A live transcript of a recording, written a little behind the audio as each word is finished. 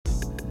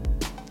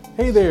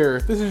Hey there,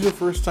 if this is your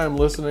first time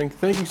listening,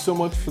 thank you so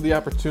much for the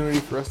opportunity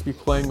for us to be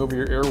playing over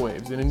your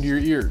airwaves and into your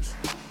ears.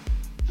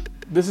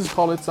 This is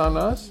called It's On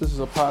Us. This is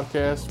a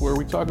podcast where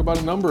we talk about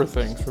a number of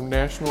things from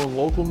national and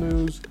local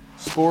news,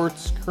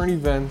 sports, current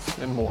events,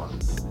 and more.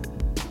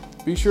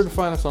 Be sure to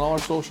find us on all our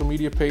social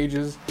media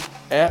pages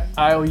at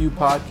IOU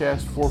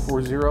Podcast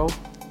 440.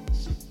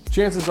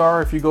 Chances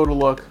are, if you go to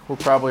look, we're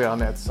probably on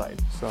that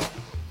site. So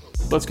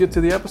let's get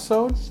to the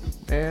episode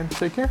and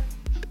take care.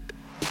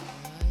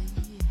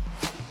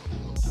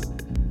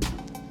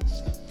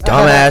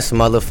 Dumbass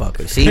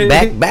motherfucker. See,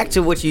 back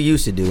to what you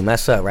used to do.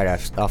 Mess up right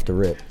off the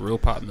rip. Real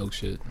pop milk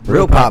shit.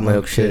 Real pop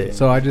milk shit.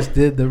 So I just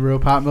did the real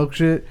pop milk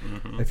shit.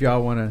 If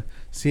y'all want to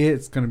see it,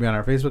 it's going to be on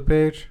our Facebook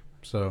page.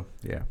 So,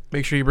 yeah.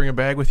 Make sure you bring a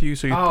bag with you.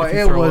 So you, Oh, if you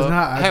it throw was up.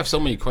 not. I have so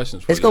many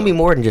questions for It's you. going to be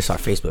more than just our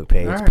Facebook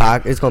page. All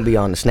right. It's going to be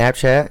on the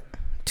Snapchat,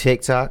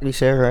 TikTok, you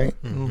said, right?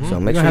 So We're make going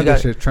sure to you have that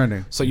got... shit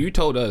trending. So you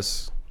told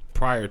us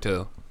prior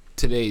to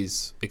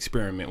today's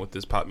experiment with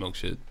this pop milk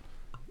shit,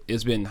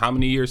 it's been how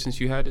many years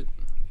since you had it?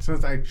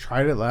 Since I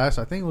tried it last,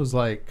 I think it was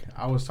like,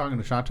 I was talking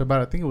to Shanta about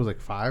it. I think it was like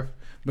 5.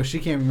 But she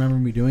can't remember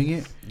me doing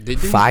it. Did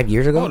he? 5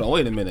 years ago? Hold on,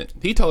 wait a minute.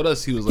 He told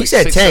us he was like He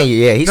said 6, 10.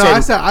 Yeah, he No,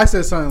 said... I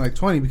said something like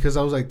 20 because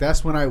I was like,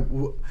 that's when I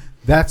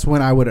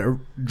would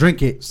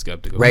drink it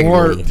skeptical.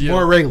 Regularly.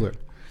 more regular.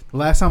 The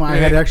last time I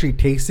had actually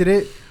tasted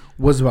it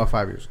was about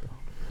 5 years ago.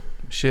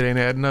 Shit ain't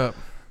adding up.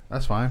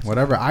 That's fine.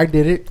 Whatever. I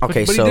did it.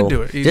 Okay, But he so did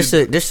do it. He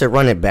just to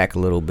run it back a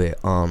little bit.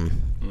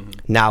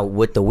 Now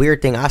with the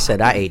weird thing I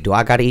said I ate, do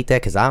I gotta eat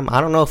that? Cause I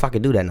don't know if I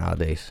could do that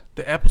nowadays.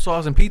 The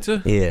applesauce and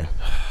pizza? Yeah.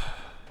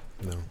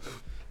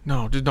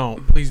 No, just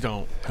don't. Please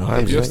don't.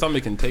 I'm If your just,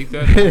 stomach can take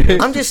that,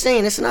 I'm just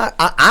saying it's not.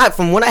 I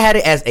from when I had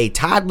it as a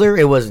toddler,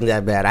 it wasn't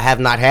that bad. I have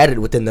not had it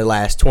within the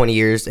last 20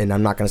 years, and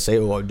I'm not gonna say,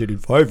 oh, I did it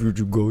 5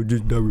 years ago,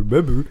 just not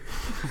remember.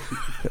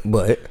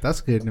 But That's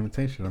a good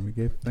invitation. I mean,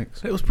 Gabe.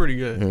 Thanks. It was pretty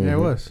good. Yeah, it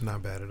was.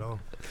 Not bad at all.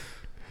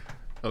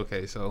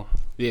 okay, so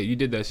yeah, you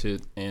did that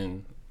shit,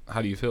 and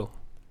how do you feel?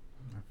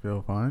 I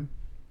feel fine.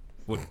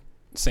 What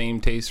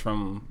same taste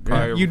from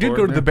prior? You did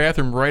go to the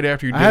bathroom right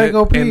after you did I had to it.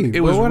 go pee, and it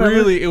but was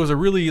whatever. it was a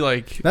really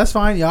like That's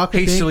fine. Y'all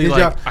can hastily think.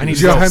 Did like, y'all, I need did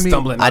to y'all go have me-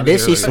 stumbling. I did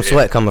see some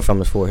sweat coming from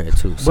his forehead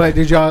too. So. But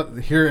did y'all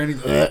hear any?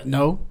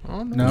 No.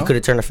 Oh, No. You could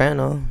have turned the fan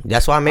on.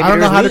 That's why maybe I don't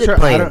know there's how to music turn.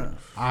 playing.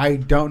 I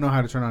don't know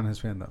how to turn on his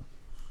fan though.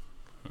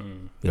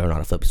 You don't know how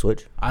to flip a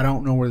switch. I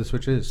don't know where the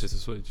switch is. Just a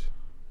switch.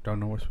 Don't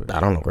know where the switch. I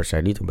don't know where it's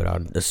at either, but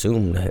I'd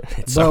assume that it's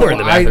But somewhere in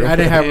the I bathroom.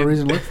 didn't have a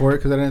reason to look for it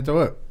because I didn't throw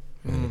up.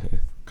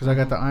 Because I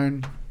got the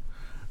iron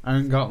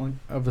gauntlet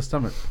of the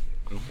stomach.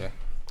 Okay.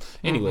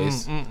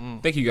 Anyways,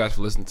 thank you guys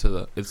for listening to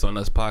the It's On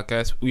Us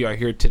podcast. We are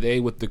here today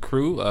with the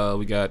crew.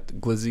 We got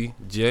Glizzy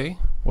J,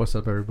 What's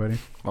up, everybody?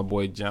 my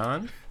boy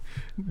John.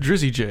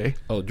 Drizzy J.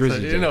 Oh, Drizzy So,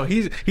 J. you know,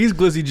 he's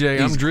Glizzy J.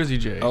 I'm Drizzy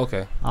J.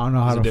 Okay. I don't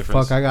know how There's a the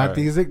difference. fuck I got All right.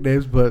 these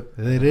nicknames, but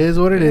it is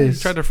what it You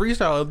is. tried to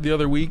freestyle it the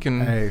other week,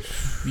 and Hey,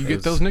 you It get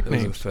was- those it was a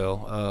nicknames.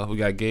 fail. We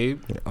got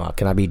Gabe.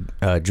 Can I be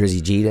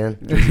Drizzy G then?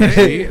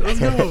 Hey, let's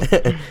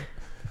go.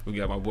 We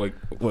got my boy.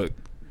 What?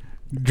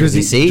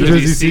 Drizzy C?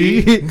 Drizzy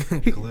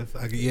C. Cliff,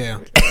 yeah.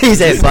 He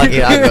said, "Fuck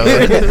it, I'll go."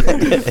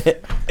 with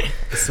it."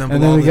 Assemble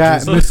And then all we the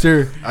got juices.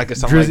 Mr. I guess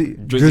sound Drizzy-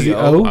 like Drizzy Drizzy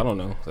O. O? I don't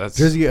know. That's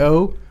Drizzy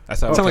O. That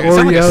sounds Sound like like-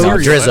 sound like a Oreo. cereal.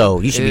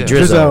 Drizzo. You should be Yeah.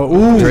 Drizzo. Drizzo.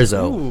 Ooh.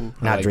 Drizzo. Ooh.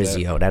 Not I like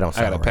Drizzy. that. Oh, that don't I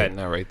sound got a right. patent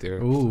now right there.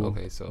 Ooh.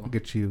 Okay, so Look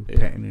at you, Yeah.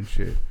 patenting and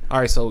shit. all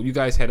right. So you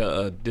guys had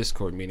a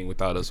Discord meeting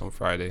without us on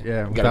Friday.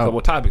 Yeah, we got a without-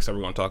 couple topics that we're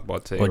going to talk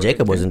about today. Well, right?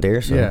 Jacob wasn't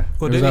there, so Yeah. Well, It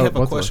was did you out have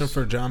both a of question us.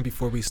 for John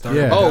before we start?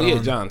 Yeah. Oh yeah,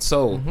 John.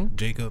 So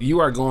Jacob. you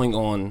are going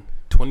on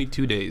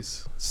 22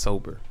 days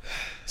sober.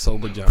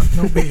 Sober John.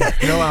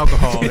 No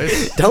alcohol.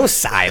 It's, don't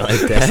sigh like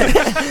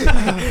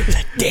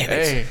that. Damn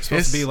it! hey,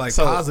 supposed to be like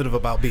so- positive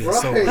about being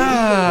sober.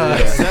 Yeah.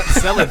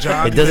 Sell it,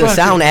 John. It doesn't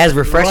sound as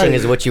refreshing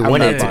as what you I'm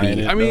want not it to buying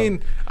be. it. I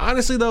mean,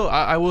 honestly though,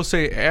 I will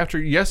say after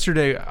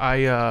yesterday,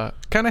 I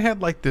kind of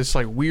had like this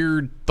like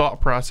weird thought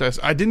process.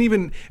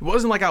 It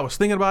wasn't like I was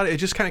thinking about it. It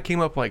just kind of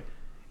came up like,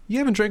 you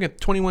haven't drank in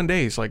 21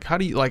 days. Like, how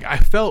do you, like, I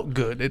felt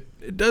good.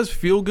 It does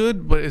feel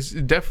good, but it's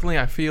definitely,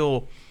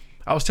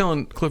 I was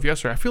telling Cliff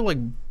yesterday, I feel like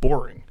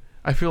boring.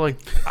 I feel like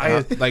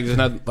like there's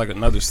not like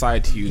another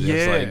side to you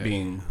that's Yeah. like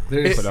being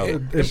There's, put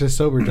out. it's just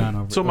sober John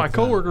over. so my over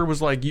coworker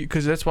was like,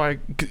 because that's why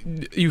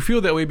you feel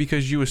that way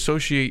because you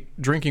associate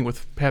drinking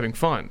with having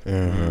fun,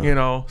 you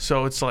know.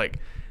 So it's like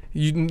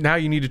you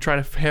need to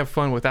try to have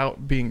fun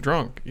without being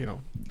drunk, you know.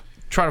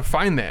 Try to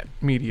find that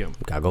medium.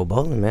 Gotta go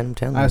bowling, man. I'm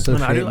telling I you.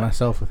 associate like-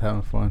 myself with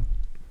having fun.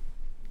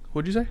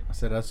 What'd you say? I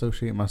said I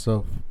associate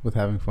myself with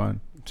having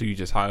fun. So you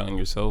just high on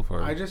yourself,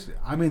 or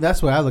I mean,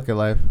 that's the way I look at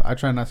life. I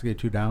try not to get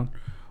too down,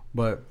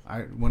 but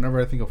whenever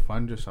I think of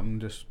fun, I'm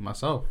just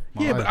myself.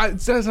 my Yeah, life. but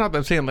that's not what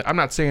I'm saying. Like, I'm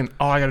not saying,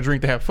 oh, I got to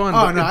drink to have fun.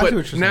 Oh, but, no, I see but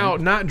what you're now,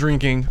 saying. not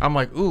drinking, I'm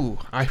like, ooh,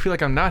 I feel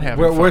like I'm not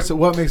having fun.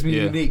 What makes me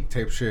Yeah. unique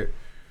type shit.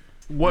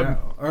 What? Yeah,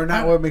 or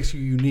not what makes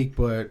you unique,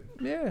 but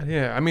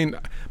Yeah. I mean,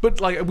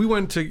 but like we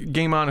went to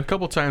Game On a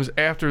couple times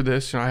after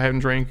this, and I hadn't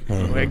drank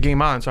at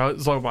Game On, so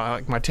it's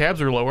like my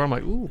tabs are lower. I'm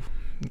like, ooh,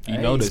 you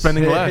notice.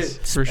 spending less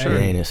for sure. You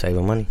ain't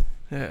saving money.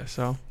 Yeah,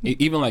 so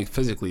Even like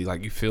physically,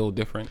 like you feel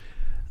different.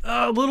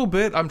 a little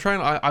bit. I'm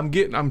trying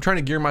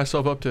to gear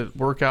myself up to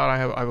work out. I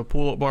have a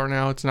pull up bar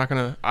now. It's not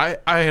gonna. I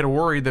had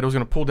worried that it was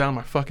gonna pull down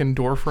my fucking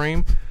door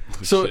frame.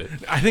 So Shit.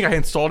 I think I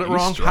installed it You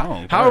wrong.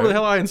 strong. However Alright. the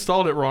hell I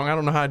installed it wrong, I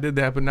don't know how I did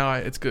that, but now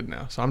it's good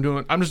now. So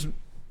I'm just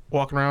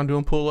walking around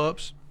doing pull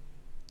ups,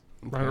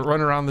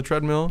 running around the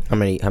treadmill. How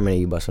many are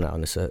you busting out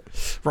on the set?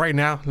 Right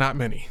now, not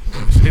many.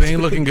 It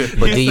ain't looking good.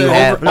 But do you said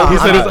have? over- No, he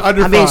said it's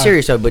under I'm being 5.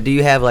 serious though. But do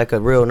you have like a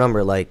real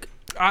number? Like,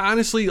 I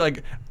honestly,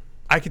 like,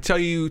 I could tell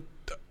you,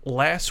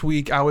 last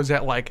week I was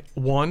at like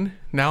 1.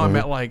 Now I'm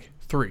at like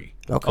 3.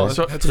 okay.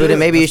 So So then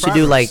maybe you That's should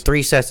do like progress.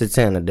 3 sets of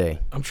 10 a day.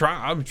 I'm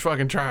trying. I'm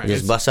fucking trying.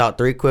 Just bust out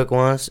 3 quick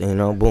ones, and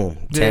boom.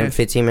 10, Yeah.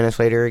 15 minutes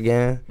later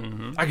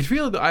again. I can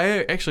feel it.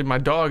 I actually, my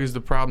dog is the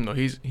problem though.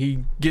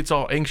 He gets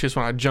all anxious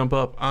when I jump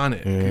up on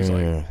it. He's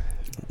like,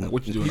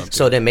 What you doing up there?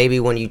 So then maybe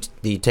when you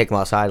take him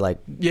outside, like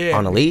yeah,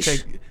 on a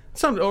leash.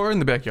 or in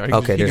the backyard. He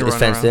Okay, can there's run it's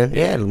fenced around. in.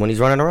 Yeah, when he's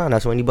running around,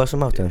 that's when you bust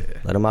him out. Then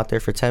let him out there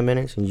for 10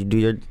 minutes, and you do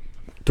your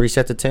 3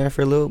 sets of 10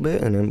 for a little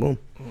bit, and then boom.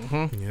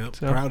 Yep.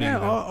 So, Proud of yeah, you.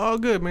 though. all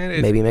good, man.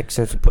 It's, Maybe make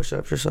some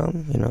push-ups or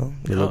something.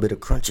 A little bit of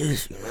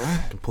crunches. You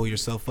can pull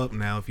yourself up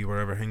now if you were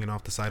ever hanging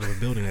off the side of a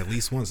building at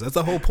least once. That's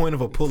the whole point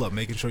of a pull up,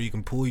 making sure you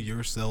can pull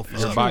yourself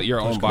up. Your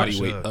own Push, body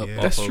push weight up, up. yeah.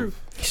 off That's of- true.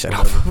 He said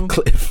off a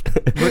cliff.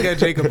 Look at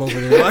Jacob over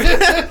there.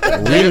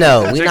 Like, We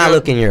know. We're not Jacob-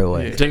 looking your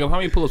way. Yeah. Jacob, how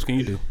many pull-ups can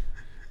you do?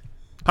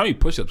 How many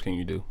push-ups can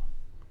you do?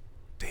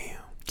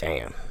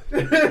 Damn.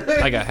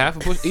 Like a half a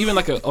push, even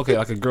like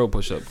a girl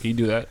push-up. Can you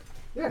do that?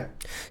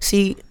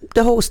 See,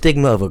 the whole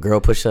stigma of a girl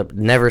push-up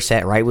never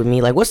sat right with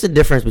me. Like, what's the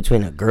difference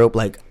between a girl?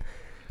 Like,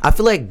 I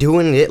feel like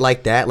doing it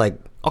like that, like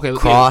Okay,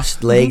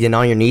 crossed legged and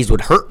on your knees,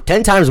 would hurt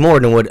 10 times more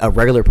than what a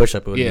regular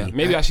push-up would Yeah, be.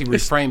 maybe I should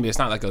reframe it. It's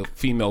not like a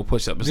female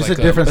push-up. It's It's like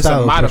a different it's style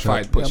a of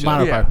modified push-up. push-up. Yeah,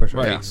 modified Yeah.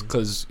 push-up. Right,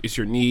 because it's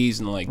your knees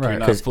and like Right. you're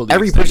not 'Cause fully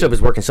every extended. push-up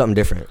is working something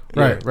different.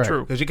 Right, right.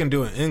 True. because you can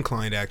do an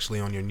incline actually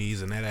on your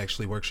knees, and that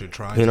actually works your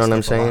triceps. You know what I'm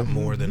up a lot saying?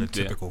 more than a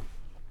typical.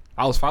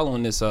 I was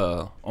following this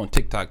on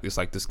TikTok. It's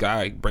like this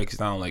guy breaks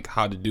down like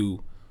how to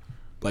do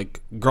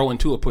like grow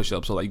into a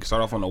push-up. So like you can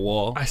start off on the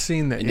wall. I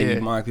seen that. and then Yeah.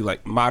 you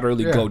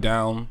moderately Yeah. go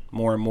down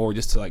more and more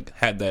just to like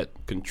have that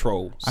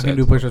control. I can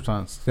do push-ups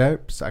on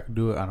steps. I can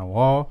do it on a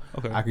wall.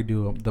 Okay. I could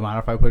do the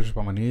modified push-up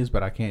on my knees,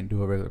 but I can't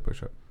do a regular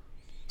push-up.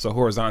 So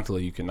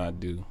horizontally you cannot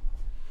do.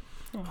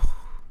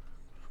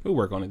 We'll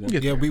work on it then.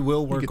 Get Yeah, there. we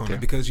will work get on there. it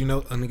because,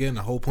 and again,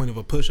 the whole point of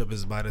a push-up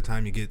is by the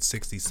time you get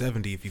 60,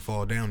 70, if you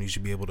fall down, you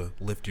should be able to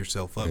lift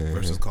yourself up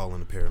versus calling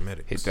a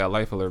paramedic. Hit that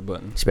life alert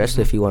button.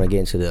 Especially if you want to get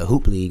into the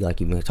hoop league like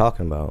you've been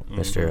talking about,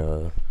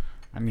 Mr.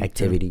 I need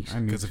Activities. To. I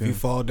need Because if to. you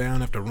fall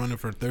down after running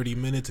for 30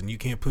 minutes and you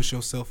can't push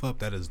yourself up,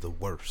 that is the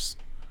worst.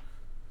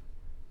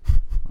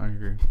 I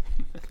agree.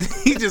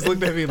 He just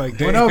looked at me like,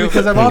 Well, damn. no,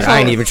 because I've also. I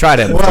ain't even tried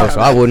that before, so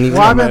I wouldn't even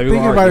Well, I've know. been Maybe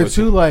thinking we'll about argue it with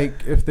too. you. Like,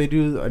 if they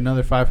do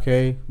another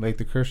 5K, like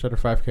the Kerstetter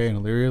 5K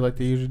in Elyria, like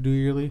they usually do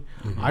yearly,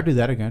 I do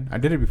that again. I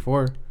did it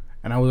before,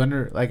 and I was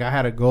I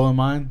had a goal in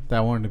mind that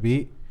I wanted to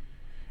beat.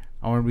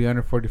 I wanted to be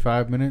under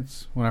 45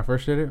 minutes when I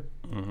first did it.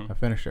 I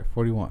finished at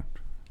 41.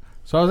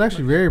 So I was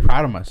actually very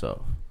proud of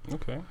myself.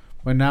 Okay.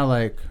 But now,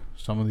 like,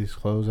 some of these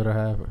clothes that I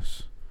have,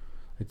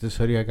 like this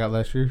hoodie I got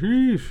last year,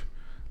 sheesh,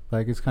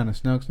 like it's kind of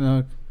snug.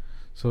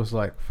 So it's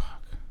like,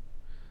 fuck.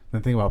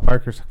 Then think about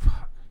Parker's like,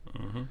 fuck.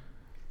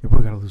 Your boy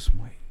gotta lose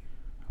some weight.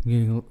 I'm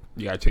getting.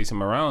 You gotta chase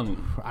him around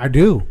and I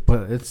do,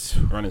 but it's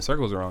run in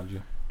circles around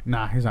you.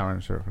 nah. He's not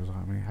running circles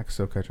on me. I can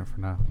still catch him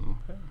for now.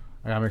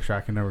 I gotta make sure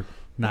I can never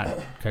not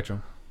catch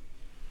him.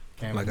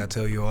 Like I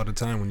tell you all the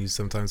time when you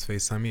sometimes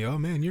FaceTime me, oh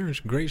man, you're in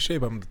great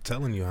shape. I'm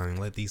telling you, honey,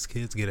 let these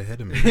kids get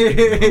ahead of me.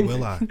 Never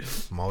will I?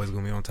 I'm always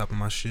gonna be on top of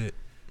my shit.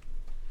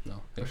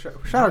 No. Shout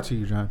out to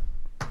you, John.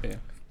 Yeah.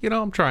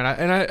 I'm trying,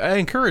 I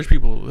encourage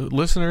people,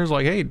 listeners,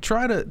 like, hey,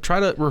 try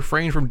to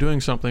refrain from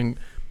doing something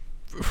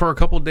for a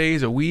couple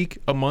days, a week,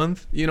 a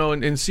month,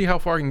 and see how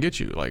far it can get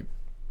you. Like,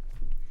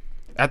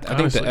 I think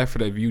Honestly. the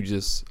effort of you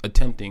just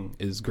attempting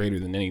is greater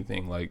than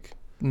anything. Like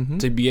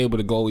to be able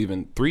to go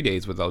even 3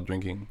 days without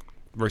drinking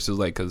versus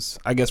like, because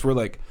I guess we're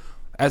like,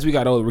 as we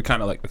got older, we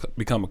kind of like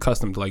become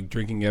accustomed to like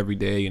drinking every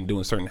day and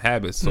doing certain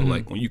habits. So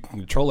like when you can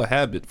control a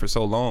habit for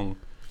so long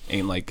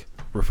and like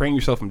refrain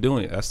yourself from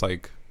doing it, that's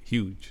like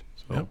huge.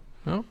 So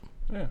well,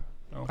 yeah.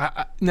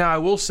 now I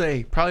will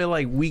say, probably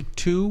like week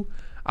 2,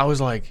 I was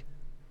like,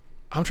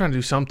 I'm trying to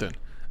do something.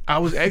 I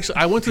went to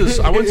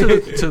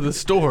the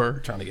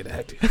store. Trying to get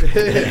active.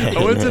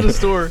 I went to the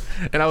store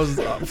and I was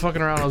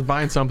fucking around. I was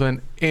buying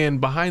something, and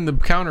behind the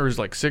counter is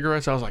like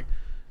cigarettes. I was like,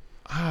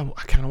 I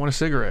kind of want a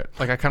cigarette.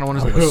 Like I kind of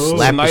want to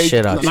Slap the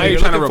shit out. Now you're you're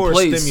trying to looking for a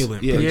replace.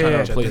 stimulant, Yeah, pretty you're trying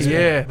much to at replace. this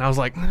Yeah, and I was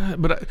like,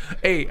 but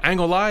hey, I ain't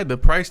gonna lie, the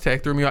price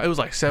tag threw me out. It was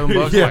like $7. I'm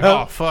like,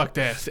 oh fuck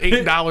that,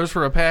 $8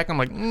 for a pack. I'm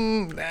like,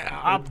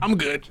 I'm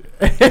good.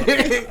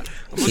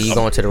 See, you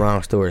going to the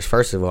wrong stores.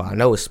 First of all, I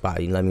know a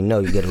spot. You let me know.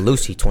 You get a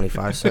Lucy,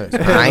 25 cents.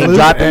 I ain't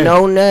dropping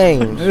no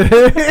names.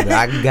 But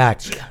I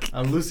got you.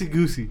 I'm loosey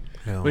goosey.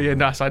 Hell But yeah,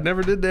 no, so I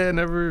never did that.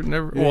 Never.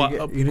 You, Well,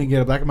 you didn't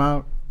get a black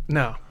amount.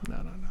 no.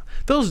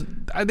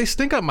 they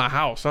stink up my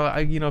house.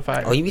 If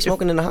I Oh, you be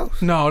smoking in the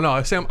house? No,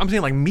 I'm saying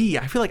like me.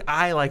 I feel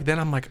like then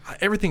I'm like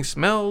everything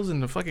smells in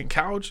the fucking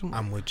couch.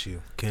 I'm with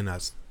you.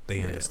 Cannot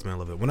stand the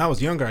smell of it. When I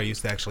was younger, I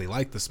used to actually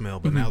like the smell,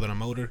 but now that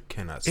I'm older,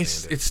 cannot stand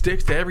it. It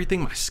sticks to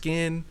everything, my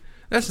skin.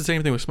 That's the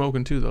same thing with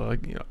smoking too, though.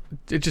 Like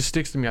it just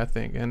sticks to me, I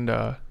think. And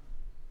so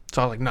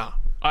I was like, nah.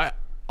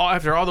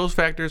 After all those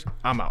factors,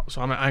 I'm out. So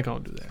I ain't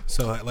gonna do that.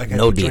 So like,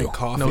 No have you deal. drink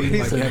coffee? No deal.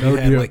 Like, have No you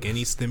had deal. like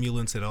any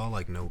stimulants at all?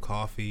 Like no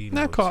coffee?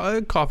 Not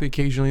coffee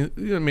occasionally,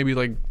 maybe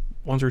like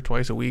once or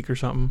twice a week or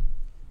something.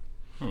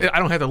 I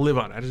don't have to live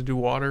on it. I just do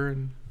water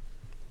and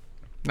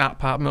not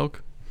pop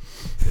milk.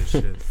 This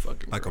shit.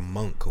 Like a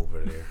monk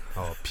over there,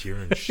 all pure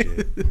and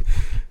shit.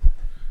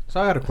 So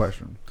I got a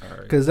question. All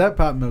right. Because that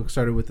pop milk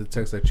started with the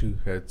text that you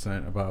had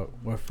sent about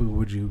what food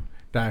would you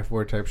die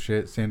for type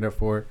shit, stand up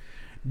for.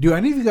 Do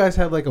any of you guys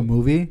have like a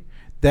movie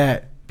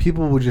that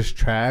people would just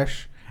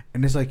trash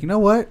and it's like, you know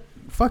what?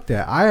 Fuck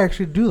that. I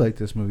actually do like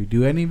this movie.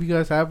 Do any of you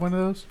guys have one of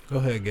those? Go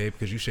ahead, Gabe,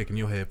 because you're shaking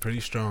your head pretty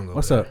strong over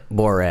What's there. up?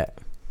 Borat.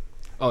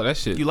 Oh, that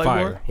shit. You like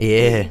fire.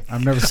 Yeah.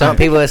 I've never seen Some it.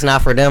 people, it's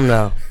not for them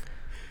though.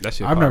 That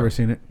shit. I've fire. never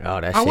seen it.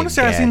 Oh, that I want to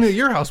say I've seen it at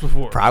your house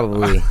before.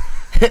 Probably.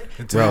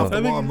 It's Bro. an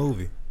off-the-wall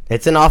movie.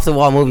 It's an off the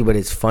wall movie, but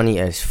it's funny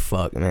as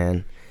fuck,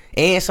 man.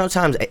 And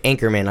sometimes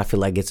Anchorman, I feel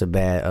like gets a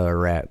bad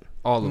rap.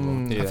 All of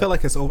them. Yeah. I feel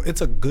like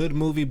it's a good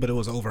movie, but it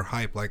was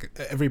overhyped. Like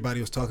everybody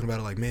was talking about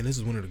it. Like, man, this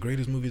is one of the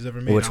greatest movies ever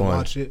made. Which I one?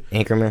 watched it.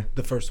 Anchorman.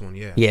 The first one,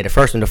 yeah. Yeah, the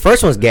first one. The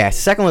first one's gas.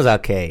 The second one's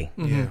okay.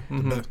 Yeah,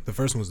 the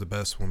first one was the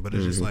best one, but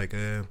it's just like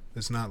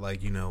it's not like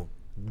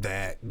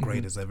that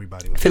great as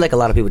everybody I was. feel like a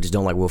lot of people just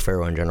don't like Will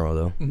Ferrell in general,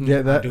 though. Yeah,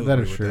 I that do that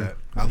agree is with true. that.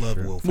 I love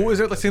Will Ferrell. What was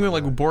it like? Same thing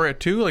like That's with Borat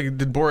 2? Like,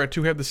 did Borat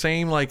 2 have the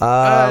same like? it's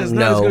not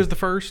no. as good as the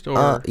first,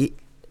 or It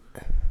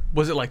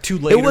was it like too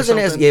late? wasn't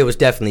or as. something? Yeah, it was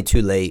definitely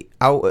too late.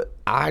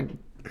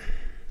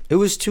 It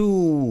was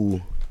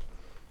too.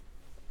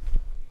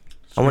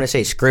 I want to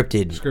say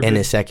scripted in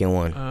the second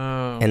one.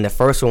 And the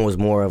first one was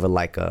more of a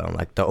like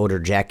the older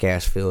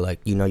Jackass feel. Like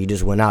you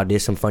just went out, did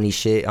some funny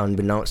shit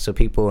unbeknownst to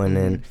people, and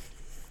then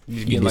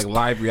You getting like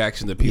live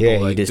reaction to people. yeah,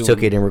 like, you just doing-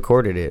 took it and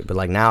recorded it. But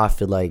like now, I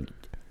feel like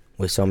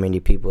with so many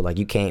people, like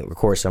you can't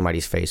record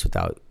somebody's face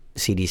without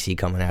CDC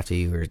coming after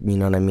you, or you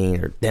know what I mean,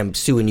 or them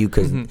suing you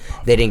because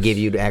they didn't give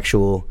you the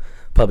actual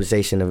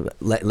publication of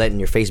letting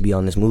your face be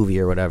on this movie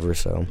or whatever.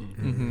 So,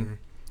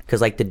 because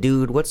like the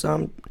dude, what's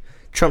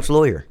Trump's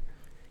lawyer,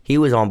 he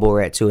was on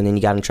Borat too, and then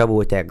he got in trouble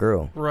with that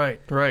girl.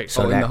 Right.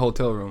 So in that- the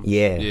hotel room.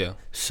 Yeah. Yeah.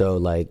 So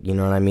like, you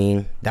know what I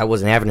mean? That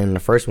wasn't happening in the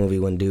first movie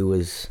when dude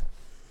was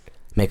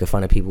making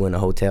fun of people in the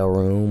hotel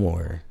room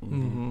or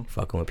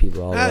fucking with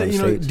people all over the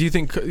States. Do you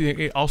think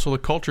also the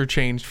culture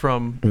changed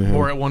from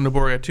Borat 1 to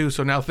Borat 2?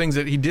 So now things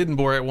that he did in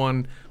Borat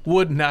 1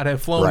 would not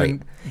have flown Right.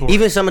 in Borat.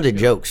 Even some of the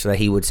jokes that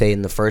he would say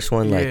in the first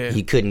one, like Yeah.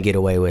 he couldn't get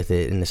away with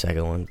it in the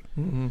second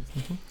one.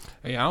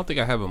 Hey, I don't think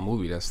I have a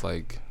movie that's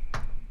like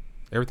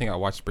everything I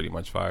watch is pretty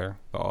much fire.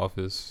 The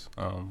Office.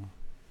 I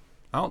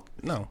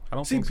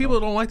don't See, think people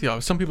so. don't like The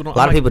Office. Some people don't. A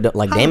lot of I'm people don't,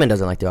 like Damon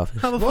doesn't like The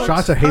Office. How the fuck?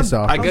 Shots of hates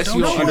off. I guess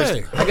you don't No way.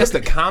 understand. I guess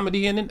the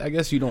comedy in it. I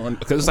guess you don't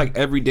because it's like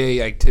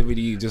everyday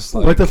activity. Just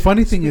like But the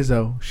funny thing is,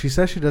 though, she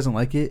says she doesn't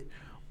like it,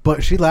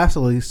 but she laughs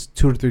at least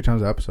 2 to 3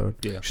 times an episode.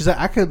 Yeah. She's like,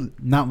 I could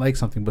not like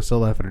something, but still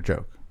laugh at a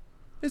joke.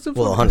 It's a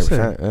Well, funny-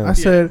 100%. I Yeah.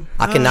 said,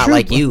 I cannot true,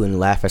 like but- you and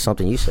laugh at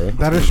something you say.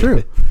 That is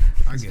true.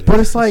 I get it. But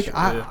it's like,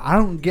 I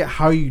don't get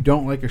how you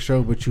don't like a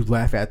show, but you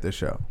laugh at the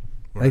show.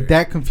 Like, Right.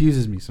 that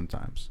confuses me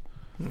sometimes.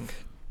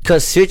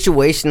 Because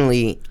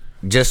situationally,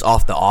 just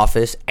off The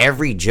Office,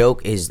 every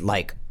joke is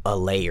like a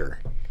layer.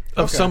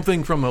 of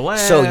something from the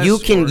last. So you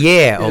can,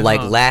 or like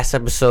huh. last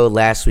episode,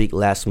 last week,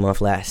 last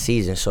month, last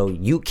season. So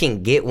you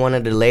can get one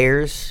of the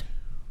layers,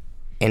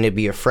 and it'd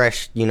be a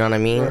fresh, you know what I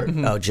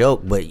mean, a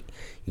joke. But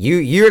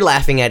you're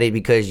laughing at it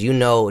because you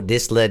know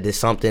this led to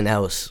something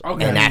else,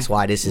 Okay. and that's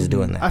why this is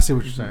doing I that. see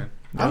what you're saying.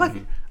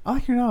 I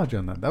like your knowledge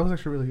on that. That was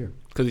actually really good.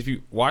 because if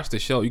you watch the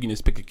show, you can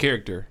just pick a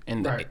character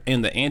and Right.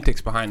 the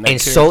antics behind that. And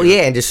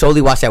character. and just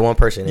solely watch that one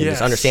person and Yes.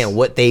 just understand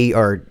what they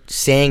are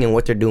saying and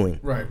what they're doing.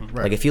 Right.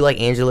 Like if you like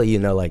Angela, you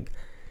know, like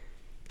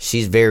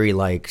she's very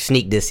like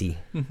sneak dissy.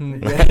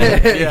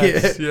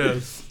 Yes,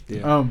 yes.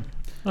 Yeah.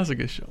 That's a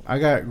good show. I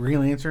got Green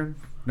Lantern.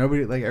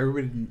 Nobody, like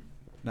everybody.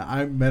 Now,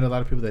 I met a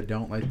lot of people that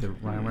don't like the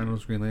Ryan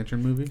Reynolds Green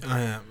Lantern movie.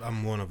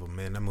 I'm one of them,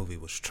 man. That movie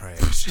was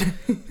trash.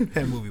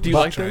 That movie was Do you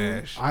like that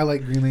trash. I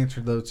like Green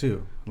Lantern though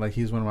too. Like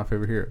he's one of my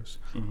favorite heroes.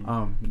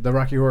 The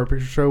Rocky Horror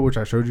Picture Show, which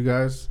I showed you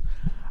guys,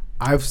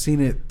 I've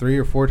seen it 3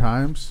 or 4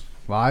 times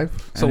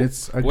live. So and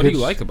it's a what do good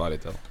you like about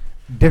it though?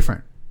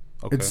 Different.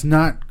 Okay. It's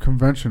not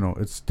conventional.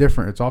 It's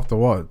different. It's off the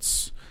wall.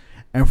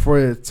 And for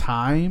the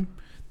time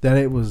that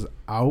it was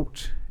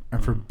out,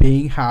 and for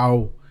being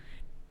how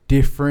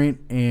different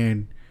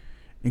and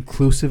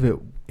inclusive it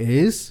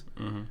is,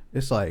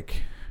 it's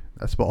like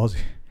that's ballsy.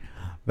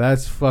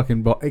 That's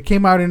fucking ball. It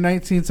came out in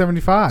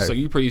 1975. So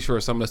you're pretty sure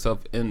some of the stuff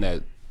in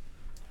that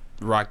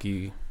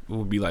Rocky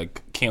would be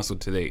like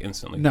canceled today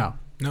instantly? no,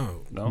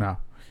 No. No. no,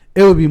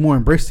 it would be more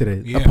embraced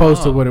today, Yeah.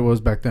 opposed to what it was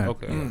back then.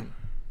 Okay.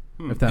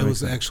 If that It makes was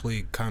sense.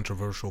 actually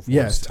controversial. For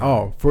Yes. its time.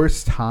 Oh,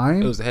 first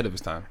time. It was ahead of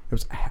his time. It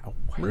was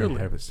way Really?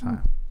 ahead of its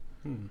time.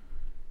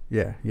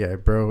 Yeah,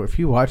 bro. If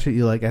you watch it,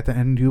 you like at the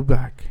end you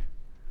back.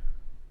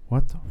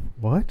 What?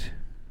 What?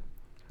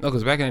 No,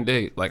 because back in the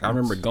day, like I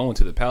remember going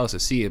to the palace to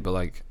see it, but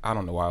like I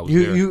don't know why I was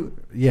there.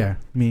 Yeah,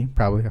 me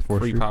probably. I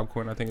forced Free you.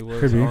 popcorn, I think it was.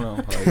 Could I be. don't know.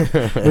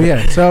 Like, But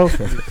yeah,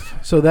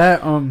 so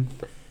that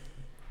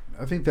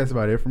I think that's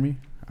about it for me.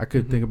 I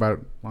could think about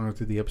it longer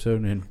through the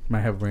episode and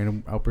might have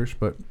random outbursts,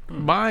 but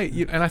And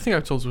I think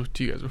I've told this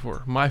to you guys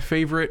before. My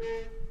favorite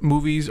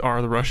movies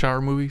are the Rush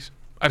Hour movies.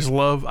 I just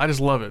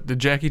love it. The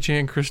Jackie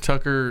Chan, Chris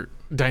Tucker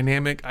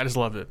dynamic. I just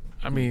love it.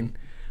 I mean,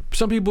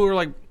 some people are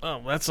like,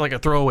 "Oh, that's like a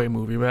throwaway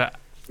movie," but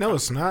No,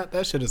 it's not.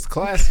 That shit is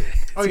classic.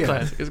 it's a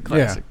classic. It's a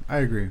classic. yeah, I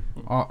agree.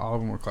 All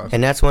of them were classic.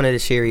 And that's one of the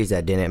series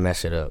that didn't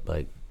mess it up.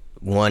 Like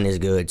 1 is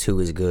good, 2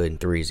 is good, and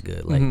 3 is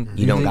good. Like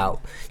you don't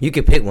got, you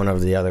can pick one over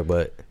the other,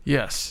 but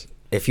Yes.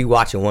 if you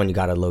watching one, you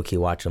gotta low key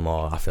watch them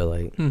all. I feel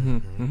like.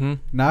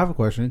 Now I have a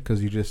question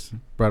because you just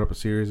brought up a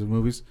series of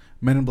movies.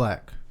 Men in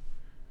Black.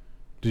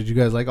 Did you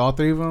guys like all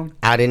 3 of them?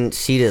 I didn't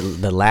see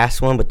the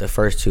last one, but the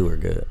first 2 were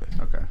good.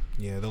 Okay.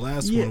 Yeah, the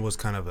last one was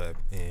kind of it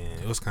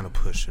was kind of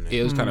pushing it.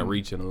 it was kind of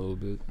reaching a little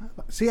bit.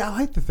 See, I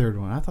like the third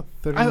one. I thought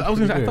the third one I was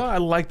gonna say, I pretty thought I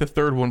liked the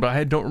third one, but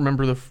I don't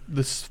remember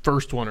this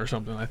first one or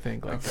something. I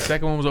think like the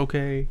second one was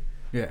okay. good.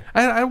 Yeah.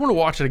 I want to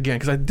watch it again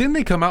because didn't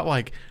they come out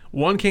like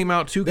 1 came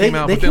out, 2 They came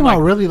out, came but then out like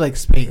really like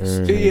space.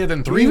 yeah,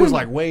 then 3 was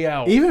like way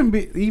out.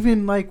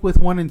 Even like with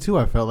 1 and 2,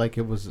 I felt like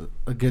it was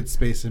a good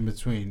space in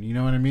between. You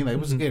know what I mean? Like it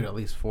was good at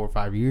least 4 or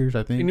 5 years,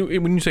 I think.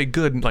 And when you say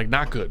good, like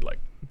not good,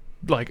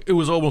 like it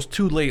was almost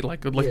too late,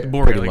 like the pretty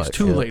boring, like it's much,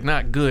 too yeah. late,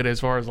 not good as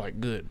far as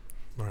like good.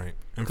 Right.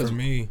 And for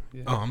me,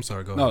 oh, I'm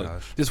sorry. Go No, ahead,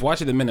 Josh. just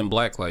watching the Men in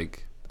Black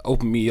like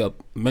opened me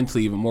up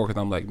mentally even more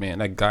because I'm like, man,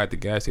 that guy at the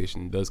gas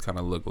station does kind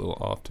of look a little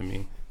off to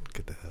me.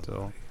 Get the hell.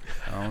 So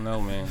I don't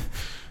know, man.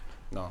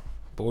 No,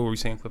 but what were we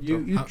saying, Clip?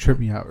 You tripped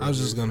me out. I was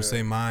just earlier. gonna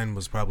say mine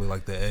was probably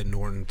like the Ed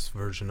Norton's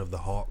version of the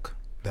Hawk.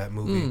 That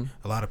movie.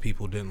 A lot of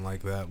people didn't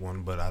like that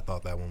one, but I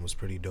thought that one was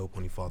pretty dope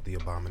when he fought the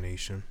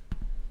Abomination.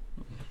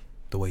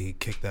 The way he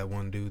kicked that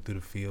one dude through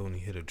the field and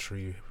he hit a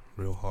tree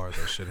real hard,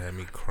 that shit had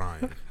me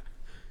crying.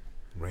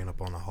 Ran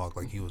up on the Hawk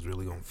like he was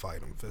really gonna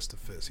fight him fist to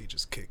fist. He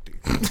just kicked him.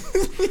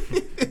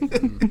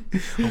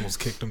 Almost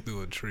kicked him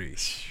through a tree.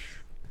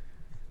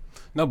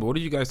 No, but what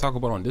did you guys talk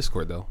about on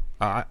Discord though?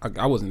 I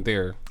wasn't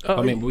there. Oh,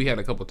 I mean, we had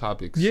a couple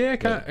topics. Yeah,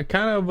 but-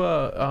 kind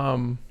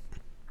of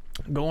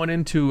going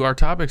into our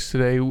topics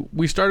today.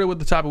 We started with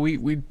the topic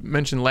we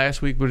mentioned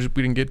last week, but we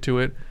didn't get to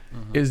it.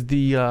 Is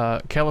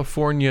the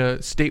California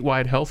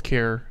statewide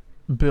healthcare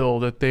bill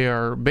that they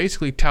are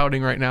basically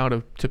touting right now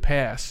to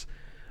pass.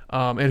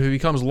 And if it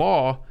becomes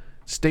law,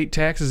 state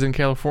taxes in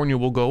California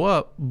will go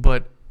up,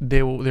 but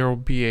there will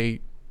be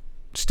a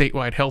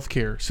statewide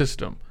healthcare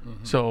system.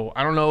 So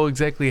I don't know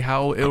exactly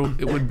how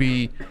it would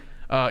be,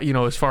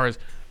 as far as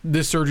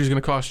this surgery is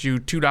going to cost you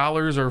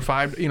 $2 or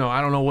 $5.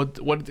 I don't know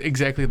what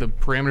exactly the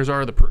parameters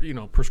are. The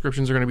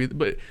prescriptions are going to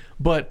be,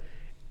 but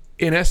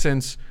in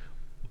essence,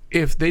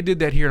 if they did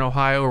that here in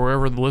Ohio or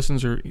wherever the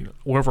listeners are,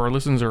 wherever our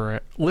listeners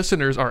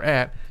are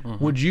at,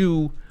 would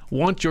you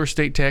want your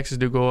state taxes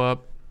to go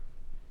up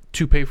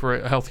to pay for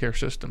a healthcare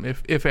system,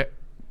 if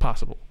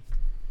possible?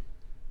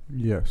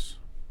 Yes.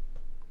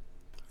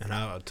 And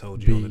I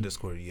told you on the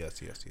Discord,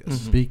 yes.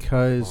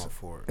 Because All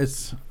for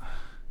it.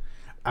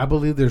 I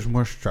believe there's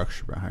more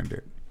structure behind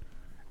it.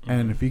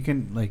 And if you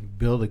can like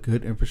build a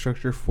good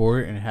infrastructure for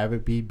it and have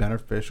it be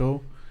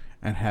beneficial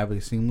and have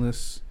a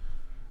seamless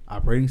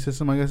operating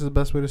system, I guess is the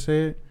best way to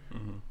say it,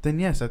 then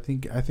yes, I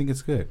think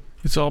it's good.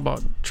 It's all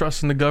about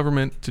trusting the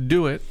government to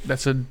do it.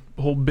 That's a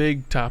whole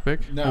big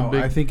topic.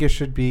 I think it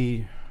should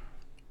be.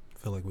 I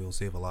feel like we'll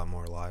save a lot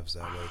more lives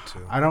that way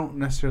too. I don't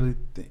necessarily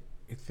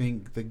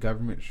think the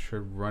government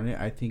should run it.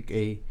 I think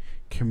a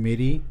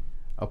committee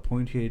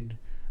appointed,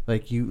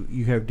 like you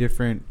have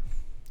different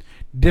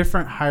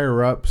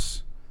higher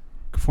ups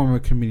form a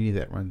committee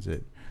that runs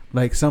it.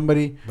 Like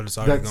somebody, But it's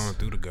already going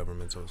through the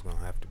government, so it's gonna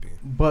have to be.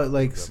 but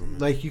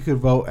like you could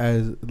vote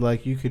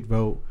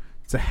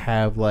to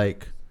have a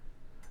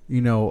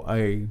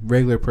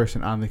regular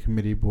person on the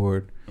committee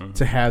board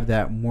to have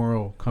that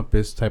moral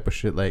compass type of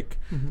shit, like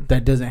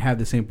that doesn't have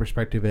the same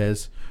perspective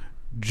as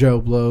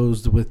Joe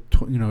Blows with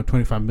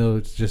 25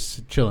 mils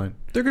just chilling.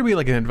 There could be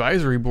like an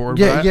advisory board.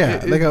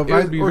 Yeah, but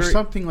or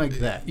something like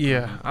that.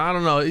 Yeah, I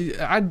don't know.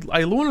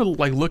 I want to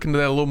like look into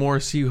that a little more,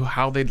 see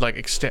how they'd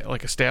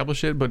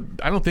establish it. But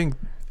I don't think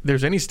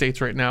there's any states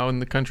right now in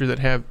the country that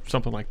have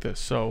something like this.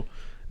 So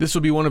this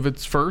will be one of the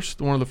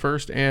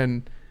first,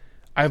 and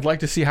I'd like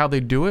to see how they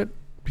do it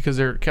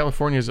because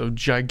California is a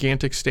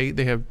gigantic state.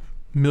 They have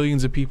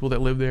millions of people that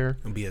live there.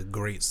 It'll be a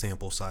great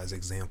sample size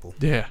example.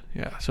 Yeah.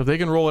 So if they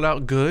can roll it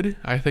out good,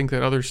 I think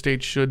that other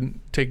states should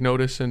take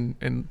notice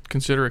and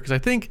consider it. Because I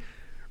think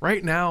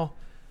right now,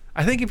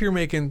 if you're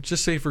making,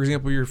 just say for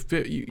example,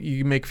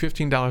 you make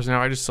 $15 an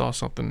hour. I just saw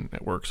something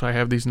at work, so I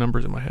have these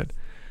numbers in my head.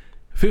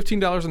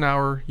 $15 an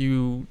hour.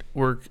 You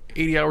work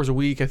 80 hours a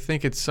week. I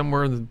think it's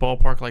somewhere in the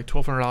ballpark, like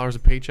 $1,200 a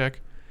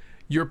paycheck.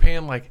 You're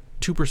paying like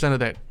 2% of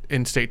that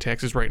in state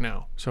taxes right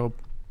now. So,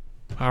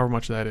 however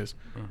much that is,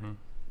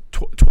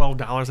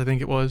 $12, I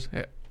think it was.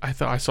 I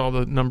thought I saw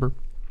the number.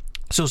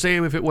 So, say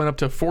if it went up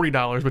to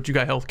 $40, but you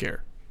got health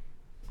care.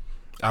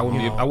 I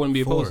wouldn't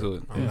be opposed to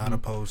it. I'm not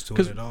opposed to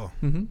it at all.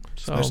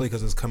 So, Especially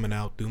because it's coming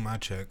out through my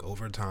check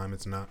over time.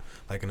 It's not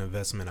like an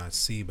investment I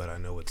see, but I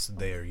know it's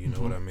there. You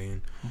know what I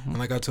mean? And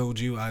like I told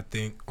you, I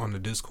think on the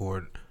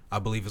Discord, I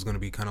believe it's going to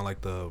be kind of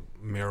like the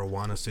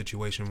marijuana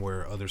situation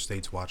where other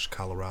states watched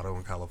Colorado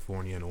and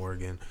California and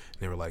Oregon. And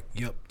they were like,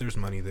 yep, there's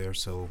money there.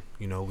 So,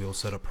 we'll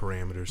set up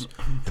parameters.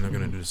 And they're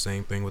going to do the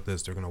same thing with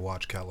this. They're going to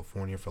watch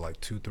California for like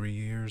 2-3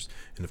 years.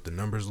 And if the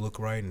numbers look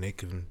right and they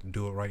can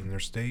do it right in their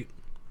state,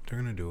 they're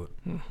going to do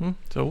it.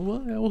 So,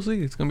 we'll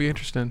see. It's going to be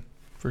interesting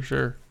for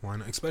sure. Why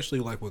not? Especially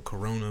like with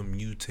Corona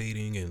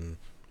mutating and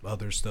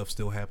other stuff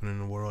still happening in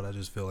the world. I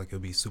just feel like it'll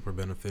be super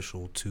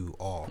beneficial to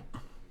all.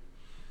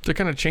 To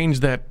kind of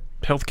change that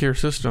healthcare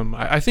system.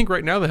 I think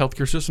right now the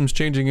healthcare system is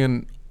changing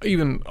in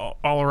even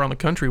all around the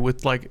country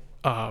with like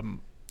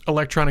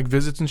electronic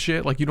visits and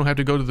shit. Like you don't have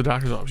to go to the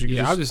doctor's office.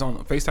 I was just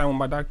on FaceTime with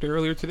my doctor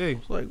earlier today.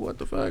 Like what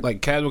the fuck?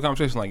 Like casual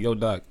conversation. Like, yo,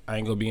 doc, I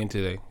ain't gonna be in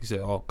today. He said,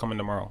 "Oh, come in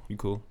tomorrow. You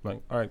cool?" I'm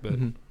like, all right, bet.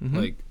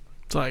 Like,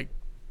 it's like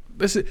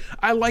this is.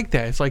 I like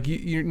that. It's like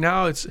you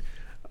now. It's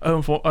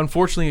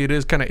unfortunately it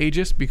is kind of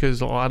ageist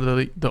because a lot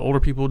of the older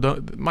people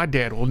don't. My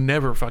dad will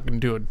never fucking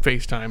do a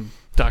FaceTime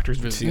doctor's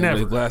visit.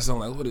 Never. Glasses on.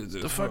 Like, what is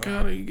this? The fuck?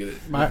 How do you get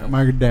it?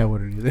 My dad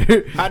wouldn't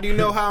either. How do you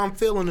know how I'm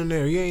feeling in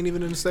there? You ain't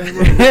even in the same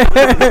room.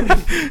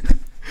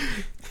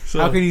 So,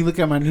 how can you look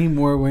at my knee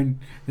more when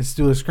it's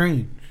still a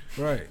screen?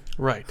 Right.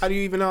 How do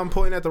you even know I'm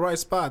pointing at the right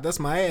spot? That's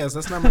my ass.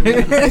 That's not my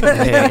knee.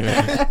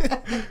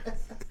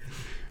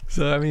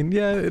 So I mean,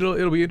 yeah,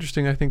 it'll be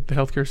interesting. I think the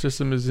healthcare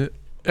system is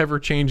ever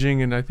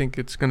changing, and I think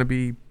it's going to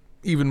be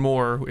even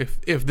more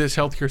if this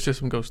healthcare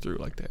system goes through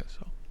like that.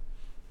 So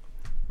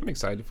I'm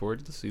excited for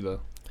it to see the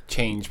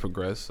change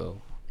progress.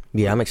 So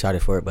yeah, I'm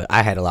excited for it, but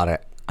I had a lot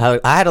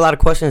of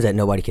questions that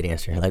nobody could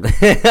answer.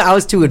 Like I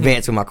was too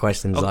advanced with my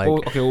questions. Okay,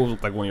 what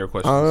was like one of your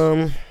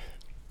questions?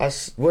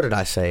 What did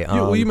I say?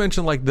 You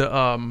mentioned like the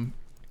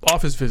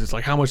office visits,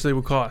 like how much they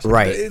would cost.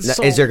 Right.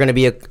 Is there going to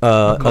be a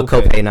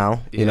copay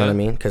now? You know what I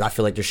mean? Because I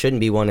feel like there shouldn't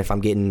be one if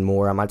I'm getting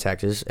more on my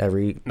taxes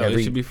every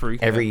it should be free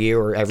every year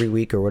or every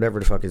week or whatever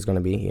the fuck it's going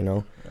to be. You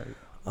know.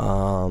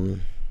 Right.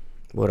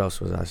 What else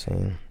was I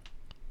saying?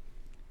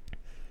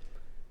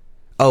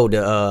 Oh,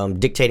 the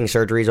dictating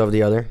surgeries over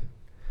the other.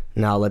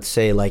 Now, let's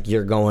say like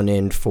you're going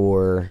in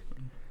for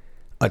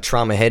a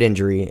trauma head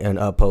injury and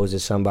opposed to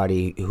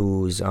somebody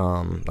who's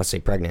let's say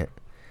pregnant.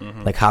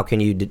 Like how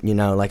can you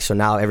like so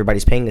now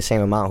everybody's paying the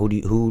same amount.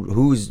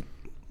 Who's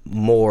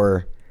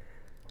more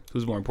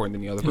important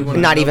than the other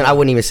person? Not even I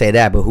wouldn't even say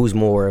that, but who's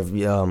more of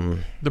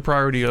the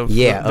priority of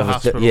the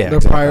hospital.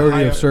 The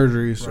priority of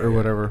surgeries or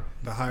whatever.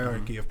 The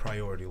hierarchy of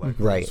priority, like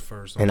right.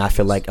 First and I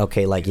feel like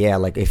okay, like yeah,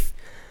 like if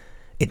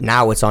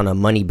now it's on a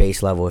money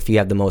based level. If you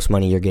have the most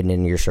money, you're getting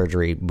into your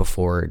surgery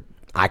before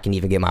I can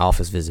even get my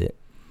office visit.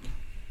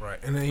 Right,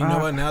 and then you know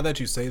what? Now that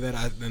you say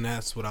that, then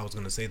that's what I was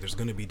going to say. There's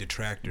going to be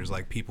detractors,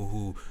 like people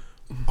who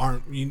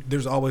aren't.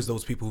 There's always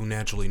those people who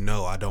naturally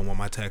know I don't want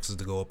my taxes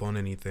to go up on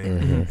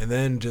anything, and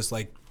then just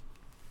like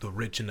the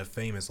rich and the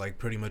famous, like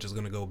pretty much is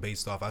going to go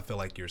based off. I feel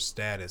like your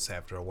status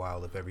after a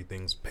while, if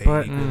everything's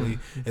paid equally,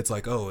 it's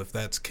like if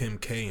that's Kim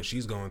K and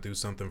she's going through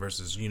something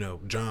versus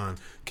John,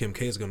 Kim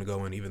K is going to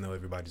go in even though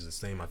everybody's the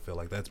same. I feel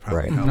like that's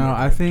probably how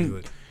I think do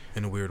it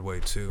in a weird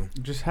way too.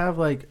 Just have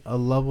like a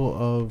level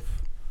of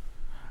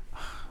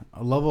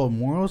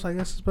morals, I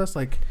guess is best.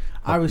 Like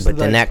obviously, but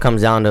then that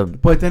comes down to.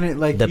 But then it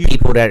like the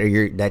people that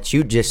are that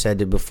you just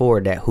said it before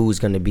that who's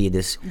going to be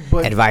this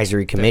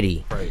advisory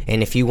committee, right.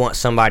 And if you want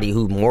somebody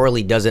who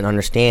morally doesn't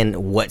understand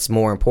what's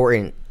more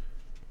important,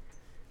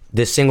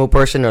 this single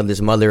person or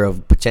this mother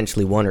of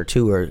potentially one or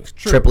two or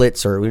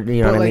triplets or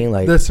you know what I mean,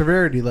 like the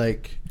severity,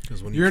 like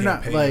because when you're can't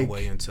not pay like your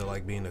way into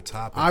like being a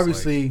top,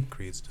 obviously like,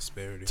 creates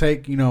disparity.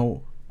 Take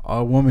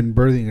a woman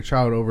birthing a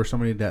child over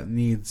somebody that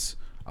needs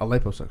a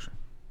liposuction.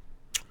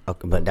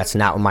 Okay, but that's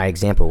not what my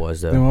example was,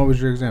 though. Then what was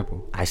your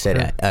example? I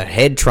said a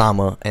head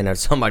trauma and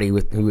somebody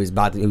who's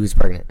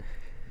pregnant.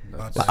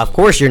 Of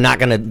course, you're not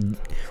gonna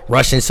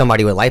rush in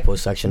somebody with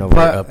liposuction over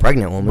a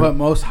pregnant woman. But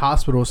most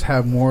hospitals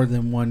have more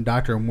than one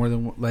doctor, or more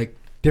than like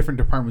different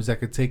departments that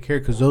could take care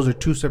of, because those are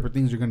two separate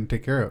things you're going to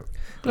take care of.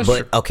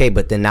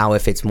 But then now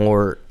if it's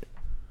a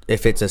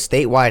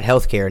statewide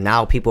healthcare,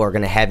 now people are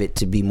going to have it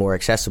to be more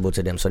accessible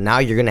to them. So now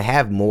you're going to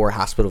have more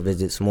hospital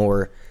visits,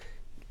 more.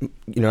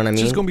 You know what I mean?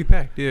 It's just gonna be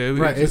packed. Yeah,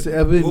 right. It's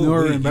a bit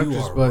more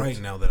investors, but right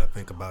now that I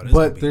think about it,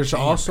 but there's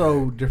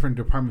also different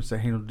departments that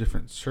handle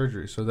different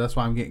surgeries. So that's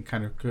why I'm getting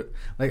kind of good.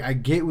 Like I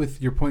get with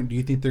your point. Do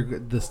you think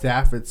the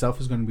staff itself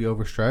is going to be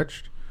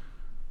overstretched?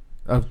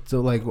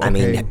 So like, okay, I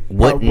mean,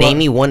 name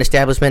me one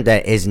establishment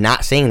that is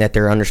not saying that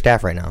they're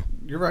understaffed right now.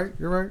 You're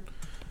right.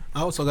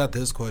 I also got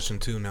this question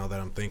too now that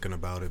I'm thinking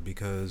about it,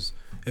 because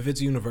if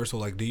it's universal,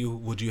 like,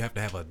 would you have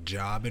to have a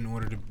job in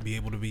order to be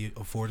able to be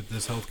afforded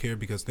this health care?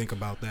 Because think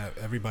about that.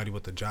 Everybody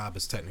with a job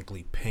is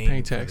technically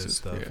paying for taxes, this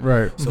stuff. yeah.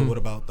 Right. So what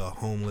about the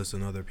homeless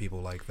and other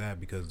people like that?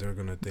 Because they're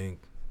going to think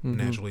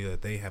naturally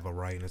that they have a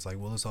right, and it's like,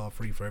 well, it's all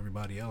free for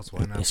everybody else.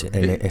 Why not for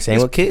me? And same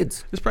with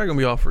kids. It's probably gonna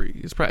be all free.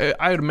 It's probably,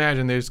 I would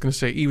imagine they're just gonna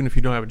say, even if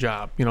you don't have a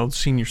job,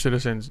 senior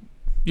citizens,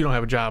 you don't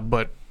have a job,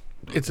 but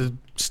it's a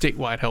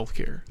statewide health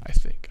care. I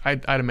think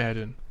I'd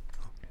imagine.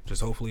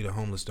 Just hopefully the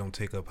homeless don't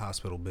take up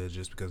hospital beds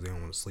just because they don't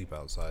want to sleep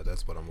outside.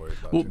 That's what I'm worried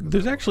about. Well, too, 'cause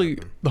there's that will actually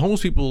happen. the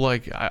homeless people.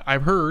 Like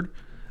I've heard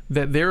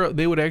that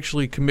they would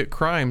actually commit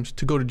crimes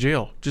to go to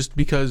jail just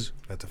because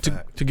That's a to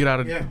fact. get out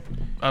of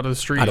the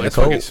street. Out of Like, the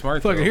cold. fuck it,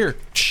 Smart, fuck it, though. here,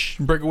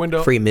 break a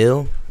window, Free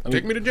meal.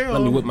 take me to jail.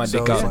 Let me whip my dick So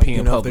out it's and like, pee in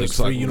if public. there's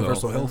So I free can go.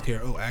 universal health care.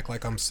 Oh, act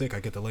like I'm sick.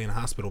 I get to lay in a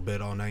hospital bed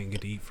all night and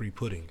get to eat free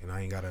pudding, and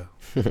I ain't gotta,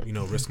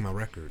 risk my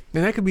record.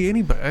 And that could be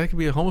anybody. That could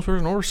be a homeless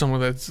person or someone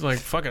that's like,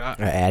 fuck it,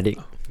 An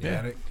addict.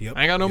 Yeah. Yep.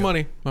 I ain't got no Yep.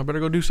 money. I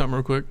better go do something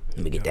real quick.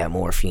 Let me get that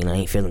morphine. I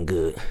ain't feeling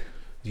good.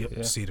 Yep.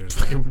 Yeah. See, there's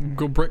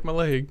Go break my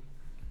leg.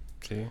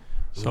 See?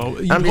 So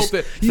I'm just-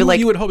 feel like-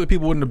 you would hope that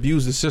people wouldn't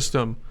abuse the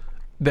system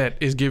that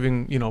is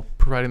giving,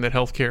 providing that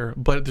health care,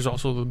 but there's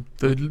also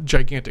the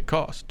gigantic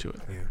cost to it.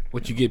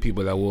 But you get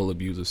people that will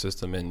abuse the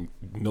system and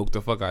milk the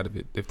fuck out of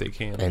it if they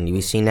can. And we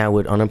seen that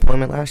with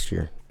unemployment last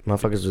year.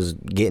 Motherfuckers was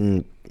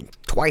getting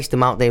twice the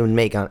amount they would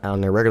make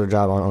on their regular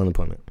job on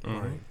unemployment.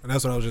 Right. And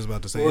that's what I was just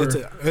about to say.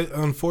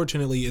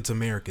 Unfortunately, it's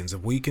Americans.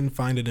 If we can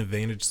find an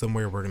advantage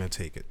somewhere, we're going to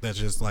take it. That's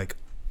just like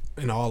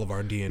in all of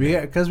our DNA.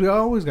 Yeah, because we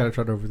always got to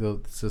try to overthrow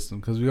the system.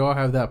 Because we all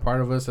have that part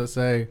of us that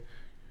say,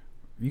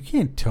 "You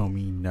can't tell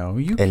me no."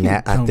 You And can't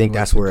that I tell think me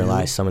that's what where to do."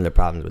 lies some of the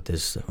problems with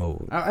this.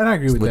 And I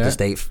agree with that. the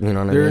state. You know what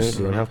I mean? There's-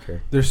 Doing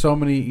healthcare. There's so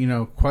many,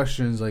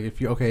 questions. Like, if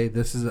you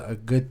this is a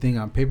good thing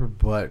on paper,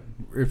 but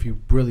if you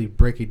really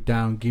break it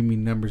down, give me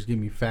numbers, give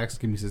me facts,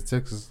 give me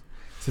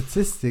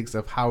statistics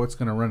of how it's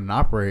gonna run and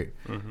operate.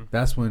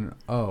 That's when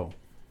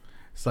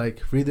it's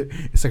like read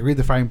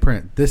the fine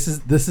print. This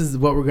is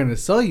what we're gonna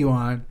sell you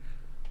on,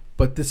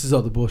 but this is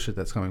all the bullshit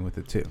that's coming with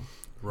it too.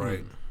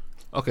 Right.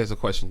 Okay, so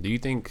question. Do you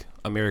think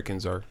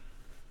Americans are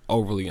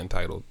overly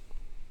entitled?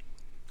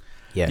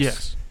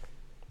 Yes.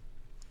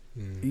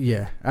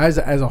 Yeah, as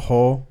a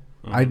whole,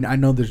 I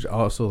know there's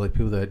also like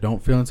people that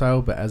don't feel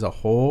entitled, but as a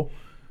whole,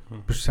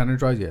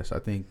 percentage wise, yes, I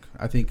think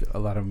a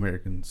lot of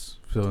Americans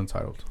feel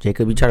entitled.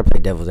 Jacob, you try to play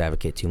devil's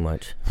advocate too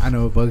much I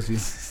know it bugs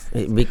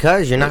you.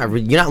 because you're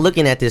not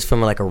looking at this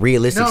from like a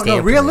realistic standpoint.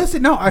 No,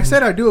 realistic. No, I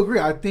said I do agree.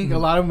 I think a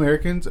lot of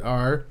Americans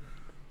are,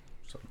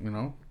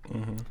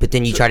 But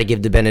then you try to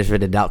give the benefit of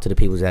the doubt to the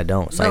people that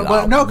don't. It's No, like,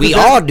 but no, 'cause we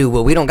that's- all do,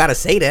 but we don't gotta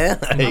say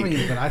that. I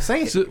mean, but I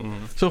say it.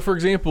 So for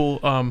example,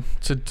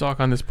 to talk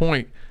on this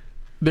point,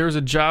 there was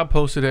a job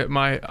posted at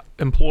my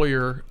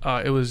employer.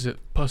 It was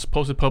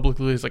posted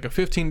publicly as like a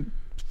 15.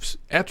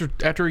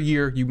 After a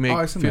year, you make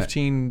I seen that.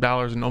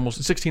 $15 and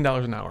almost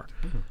 $16 an hour.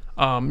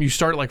 You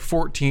start at like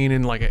 14,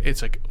 and like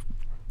it's like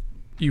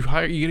you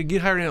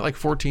get hired in at like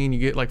 14. You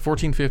get like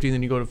 14.50, and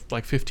then you go to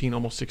like 15,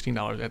 almost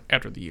 $16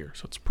 after the year.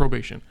 So it's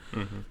probation.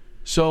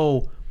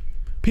 So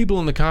people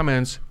in the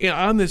comments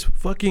on this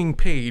fucking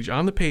page,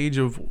 on the page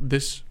of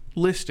this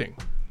listing.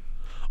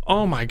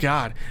 Oh my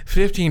God,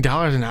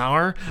 $15 an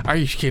hour? Are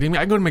you kidding me?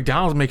 I go to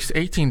McDonald's, makes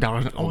 $18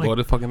 an hour. Go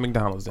to fucking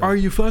McDonald's then. Are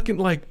you fucking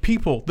like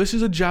people? This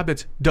is a job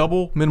that's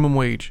double minimum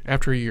wage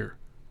after a year.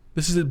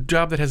 This is a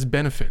job that has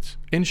benefits,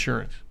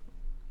 insurance,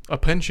 a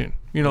pension.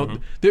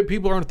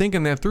 People aren't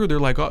thinking that through. They're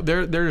like,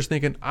 they're just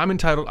thinking, I'm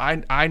entitled.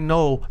 I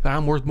know that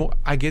I'm worth more.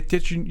 I get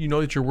that you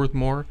know that you're worth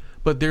more,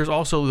 but there's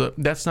also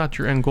that's not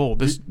your end goal.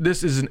 This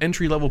is an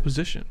entry level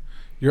position.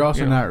 You're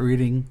also not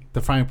reading the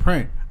fine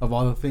print of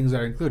all the things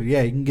that are included.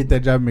 Yeah, you can get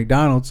that job at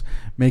McDonald's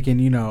making,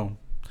 $18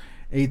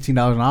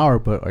 an hour,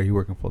 but are you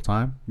working full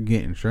time? You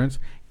getting insurance,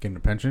 getting a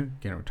pension,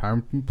 getting a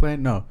retirement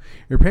plan? No.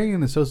 You're paying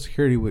in the Social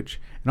Security, which,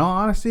 in all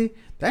honesty,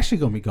 that should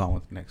going to be gone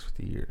within the next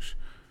 50 years.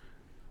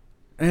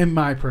 In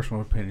my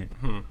personal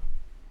opinion.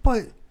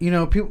 But,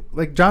 people,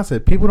 like John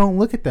said, people don't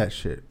look at that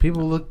shit.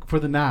 People look for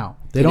the now.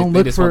 They don't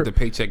look just for want the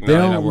paycheck now. They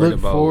They're don't not worried look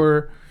about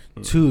for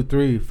 2,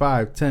 3,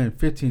 5, 10,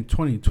 15,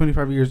 20,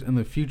 25 years in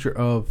the future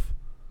of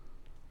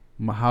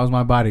how's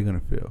my body going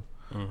to feel?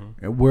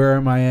 And where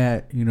am I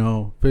at,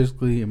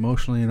 physically,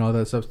 emotionally, and all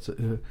that stuff?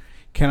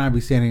 Can I be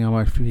standing on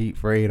my feet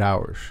for 8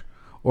 hours?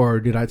 Or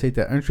did I take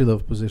that entry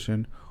level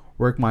position,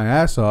 work my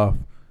ass off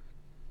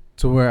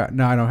to where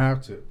now I don't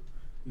have to?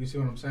 You see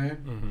what I'm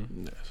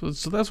saying? So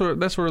that's where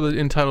the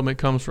entitlement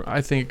comes from.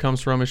 I think it comes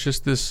from. It's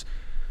just this.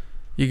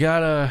 You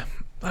gotta.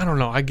 I don't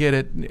know. I get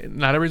it.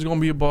 Not everybody's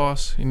gonna be a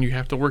boss, and you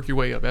have to work your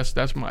way up.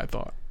 That's my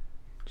thought.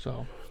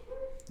 So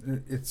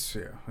It's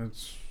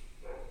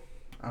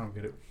I don't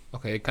get it.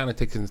 Okay, it kind of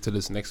takes us into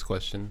this next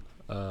question.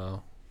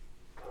 What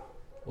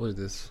is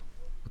this?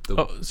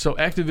 So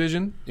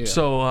Activision. Yeah.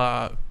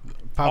 So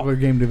Popular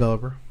game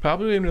developer.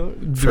 probably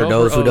For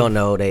those who don't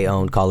know, they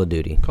own Call of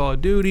Duty, Call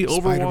of Duty,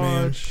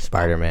 Spider-Man. Overwatch.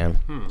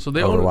 Spider-Man, So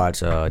they own.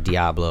 Overwatch,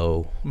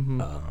 Diablo.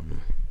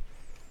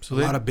 So a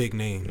lot of big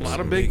names. A lot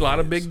of big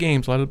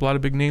games. A lot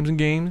of big names in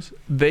games.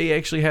 They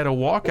actually had a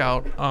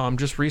walkout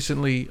just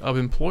recently of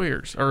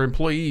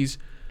employees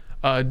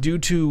due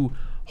to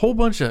a whole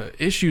bunch of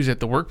issues at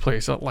the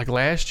workplace. Like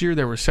last year,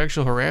 there were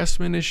sexual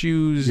harassment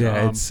issues.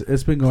 Yeah,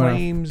 it's been going on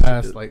for the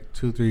past like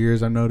 2-3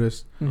 years. I've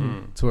noticed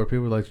to where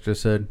people like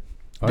just said.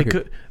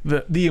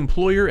 The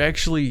employer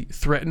actually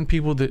threatened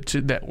people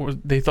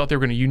they thought they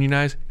were going to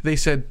unionize. They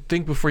said,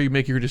 think before you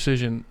make your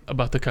decision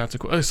about the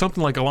consequence.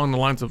 Something like along the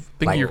lines of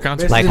thinking your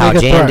consequences. Like how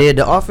Jan did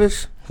The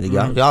Office.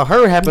 Y'all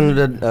heard what happened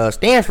to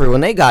Stanford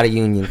when they got a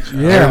union.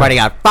 Yeah. Everybody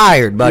got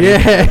fired, buddy.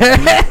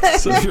 Yeah.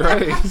 So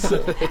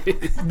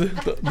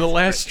the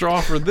last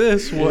straw for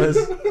this was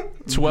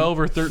 12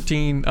 or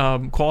 13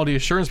 quality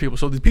assurance people.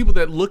 So the people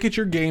that look at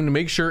your game to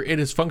make sure it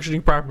is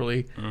functioning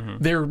properly,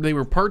 they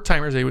were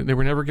part-timers. They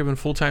were never given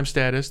full-time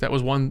status. That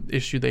was one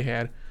issue they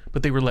had,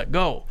 but they were let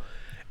go.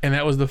 And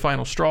that was the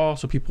final straw,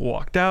 so people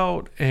walked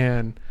out.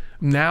 And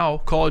now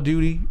Call of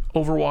Duty,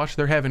 Overwatch,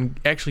 they're having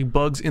actually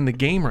bugs in the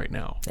game right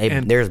now.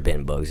 And there's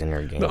been bugs in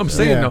their game. I'm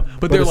saying no,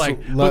 but they're like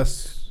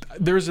less.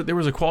 There was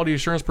a quality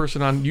assurance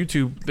person on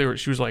YouTube.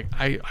 She was like,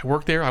 I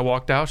worked there. I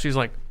walked out. She's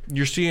like,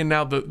 you're seeing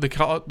now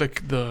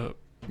the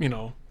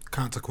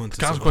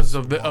consequences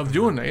of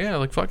doing that. Yeah,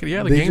 like fuck it.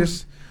 Yeah, they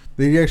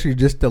actually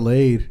just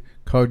delayed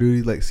Call of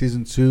Duty like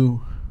season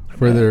 2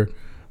 for their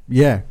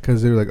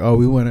because they're like, oh,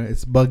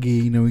 it's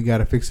buggy. We got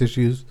to fix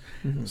issues.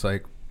 It's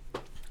like,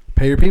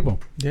 pay your people.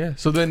 Yeah.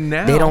 So then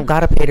now they don't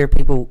gotta pay their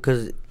people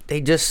because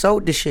they just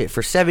sold the shit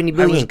for $70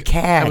 billion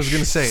cash. I was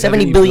gonna say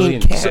 $70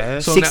 billion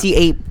cash.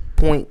 68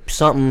 point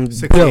something.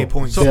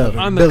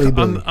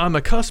 68.7. On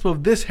the cusp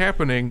of this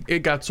happening, it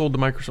got sold to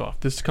Microsoft.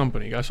 This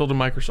company got sold to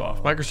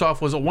Microsoft.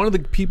 Microsoft was one of the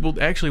people,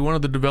 actually one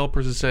of the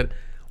developers, that said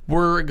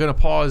we're gonna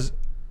pause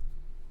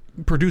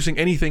producing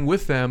anything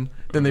with them.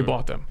 Then they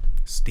bought them.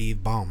 Steve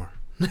Ballmer.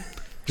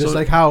 Just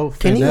like how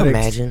can you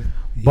imagine?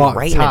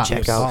 Writing a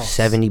check out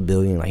 $70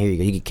 billion. Like, here you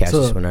go. You can cash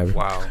this whenever.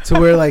 Wow. So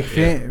we're like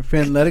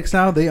Fanatics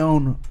now. They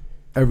own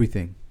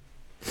everything.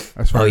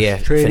 As far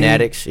as trading,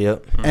 Fanatics.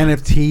 Yep.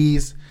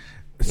 NFTs.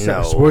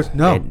 No, sports.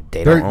 No,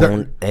 they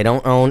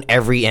don't own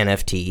every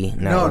NFT.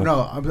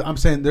 No. I'm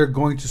saying they're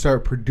going to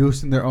start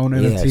producing their own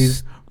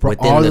NFTs for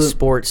within all the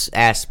sports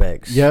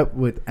aspects. Yep,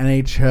 with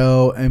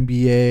NHL,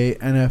 NBA,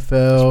 NFL.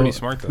 That's pretty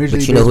smart though.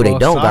 But you know who they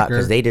don't got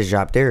because they just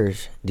dropped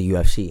theirs. The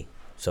UFC.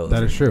 So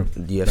that is true.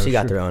 The UFC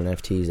got their own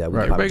NFTs that we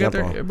everybody got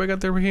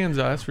their hands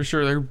on. That's for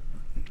sure. They're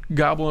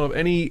gobbling up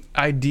any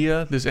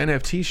idea, this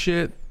NFT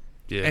shit,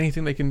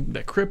 anything they can,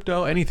 that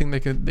crypto, anything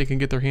they can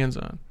get their hands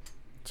on.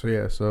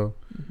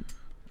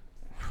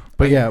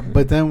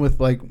 But then with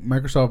like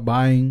Microsoft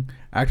buying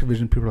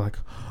Activision, people are like,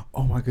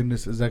 oh my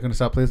goodness, is that going to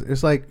stop players?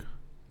 It's like,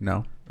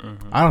 no.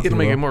 I don't. It'll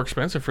make it more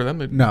expensive for them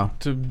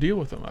to deal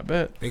with them. I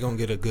bet they're gonna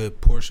get a good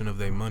portion of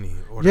their money.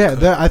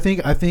 I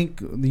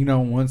think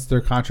once their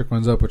contract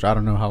runs up, which I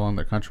don't know how long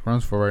their contract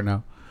runs for right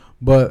now,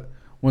 but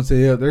once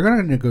they're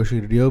gonna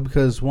negotiate a deal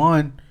because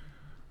one,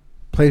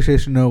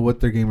 PlayStation know what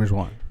their gamers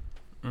want.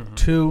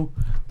 2,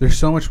 there's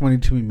so much money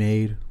to be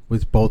made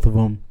with both of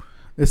them.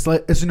 It's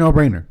like it's a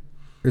no-brainer.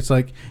 It's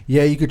like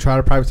you could try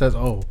to privatize.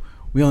 Oh,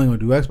 we only want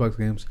to do Xbox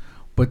games,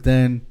 but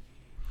then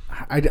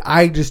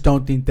I just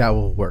don't think that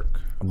will work.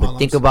 But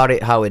think about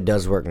it how it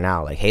does work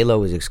now. Like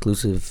Halo is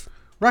exclusive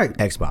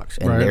Xbox.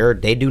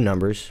 And they do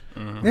numbers.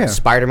 Yeah.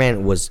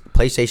 Spider-Man was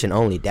PlayStation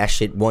only. That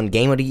shit won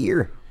Game of the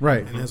Year.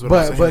 Right. And that's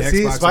what but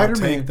see,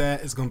 Spider-Man,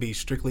 it's going to be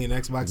strictly an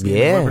Xbox game.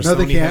 Yeah. Whoever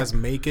Sony has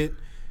make it,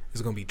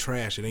 it's going to be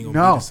trash. It ain't going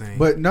to be the same.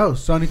 But no,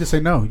 Sony can say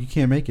no. You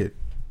can't make it.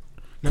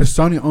 Because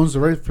Sony owns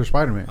the rights for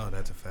Spider-Man. Oh,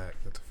 that's a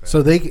fact.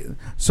 So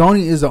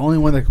Sony is the only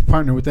one that can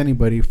partner with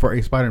anybody for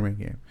a Spider-Man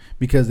game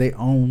because they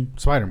own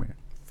Spider-Man.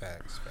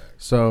 Facts.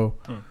 So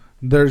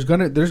there's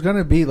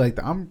gonna be like,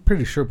 I'm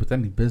pretty sure with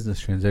any business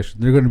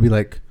transaction they're gonna be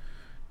like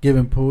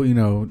giving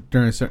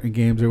during certain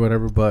games or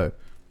whatever. But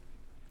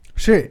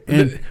shit,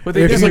 but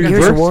they did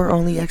Gears of War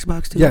only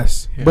Xbox too.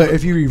 Yes, but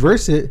if you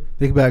reverse it,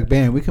 they can be like,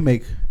 bam, we can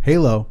make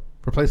Halo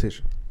for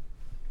PlayStation.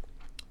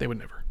 They would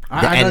never.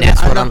 And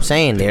that's what I'm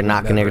saying. They're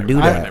not going to do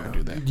that. Never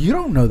do that. You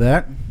don't know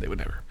that. They would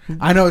never.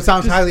 I know it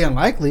sounds highly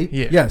unlikely.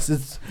 Yeah. Yes,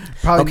 it's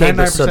probably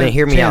 99% so then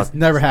hear me out.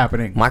 Never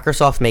happening.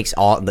 Microsoft makes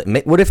all.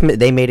 What if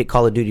they made it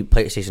Call of Duty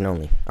PlayStation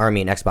only, or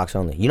Xbox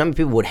only? You know how many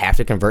people would have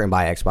to convert and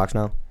buy Xbox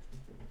now,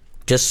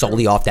 just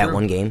solely off that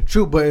one game?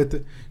 True,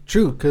 but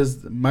because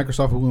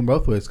Microsoft will win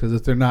both ways. Because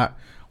if they're not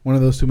one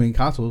of those two main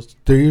consoles,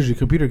 they're usually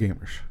computer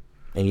gamers.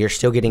 And you're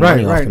still getting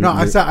money off. Right. No,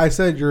 I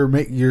said you're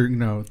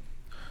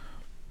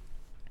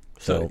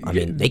So I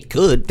mean, they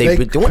could. They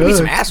want to be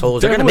some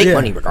assholes. They're gonna make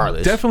money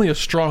regardless. Definitely a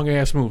strong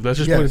ass move. Let's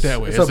just put it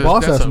that way. It's a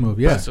boss ass move.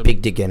 Yeah,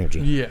 big dick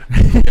energy. Yeah.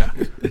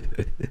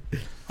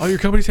 All your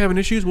company's having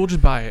issues. We'll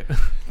just buy it.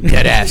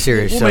 Dead ass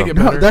serious. We'll make it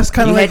better. No, that's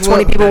kind of like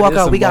 20 people walk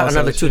out. We got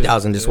another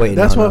 2,000 just waiting.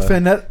 That's what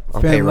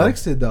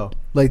Fanatics did though.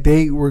 Like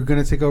they were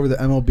gonna take over the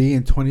MLB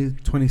in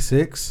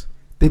 2026.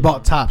 They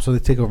bought Top, so they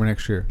take over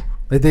next year.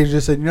 Like they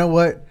just said, you know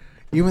what?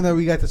 Even though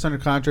we got this under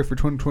contract for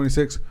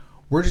 2026.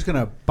 We're just going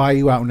to buy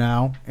you out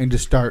now and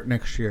just start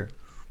next year.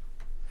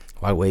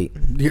 Why wait?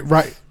 Yeah,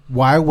 right.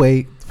 Why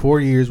wait 4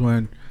 years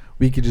when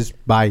we could just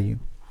buy you?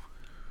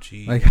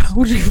 Jeez. Like, how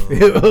would you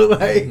feel?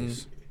 Like,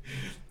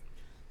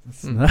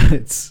 it's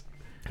nuts.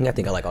 You gotta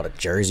think of like all the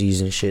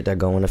jerseys and shit that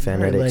go into Right,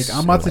 fanatics. like,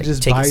 I'm about to like,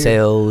 just ticket buy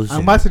sales.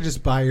 I'm about to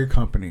just buy your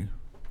company.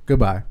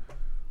 Goodbye.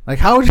 Like,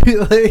 how would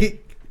you like?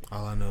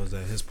 All I know is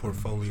that his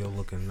portfolio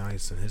looking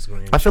nice and his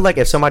grand. I feel like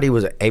if somebody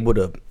was able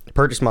to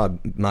purchase my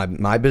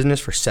business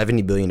for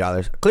 $70 billion,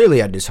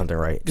 clearly I did something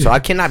right. So I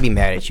cannot be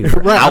mad at you for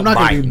Right, I'm not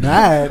gonna outbuying be me.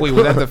 mad. Wait,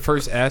 was that the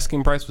first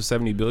asking price was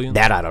 70 billion?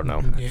 That I don't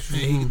know. Yeah,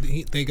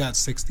 they got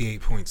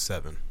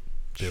 68.7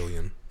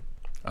 billion.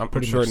 I'm pretty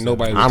pretty sure much so.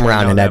 nobody. I'm would turn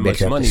rounding down that bitch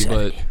much up to money,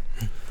 70.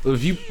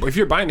 but if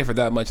you're buying it for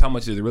that much, how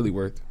much is it really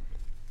worth?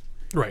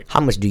 Right.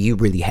 How much do you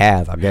really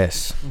have? I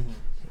guess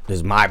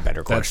is my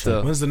better That's question.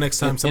 the When's the next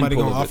time somebody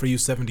input gonna of it. offer you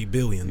 70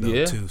 billion though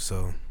Yeah. too?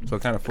 So So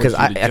it kind of Because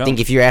forces you to I think jump.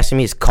 if you're asking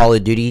me, is Call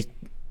of Duty,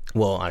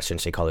 well, I shouldn't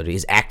say Call of Duty,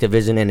 is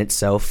Activision in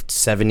itself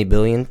 $70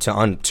 billion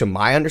to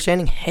my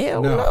understanding?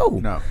 Hell no.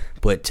 No.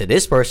 But to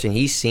this person,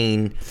 he's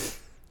seen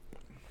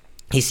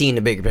the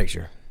bigger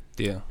picture.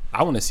 Yeah,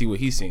 I want to see what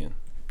he's seeing.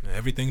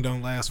 everything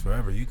don't last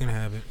forever. You can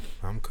have it.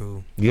 I'm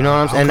cool. You know what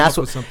I'm I'll saying? come That's up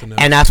what, with something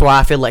else. and that's why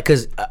I feel like,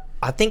 because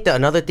I think the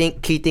another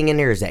key thing in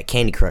there is that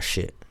Candy Crush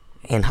shit.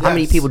 And how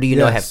many Yes, people do you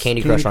know yes. have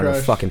Candy Crush on their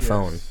Crush, fucking yes.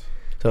 phone?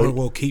 Or So,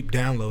 we'll keep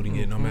downloading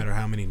it no matter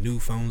how many new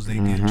phones they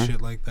get and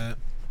shit like that.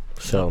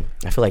 so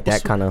I feel like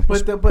that kind of. But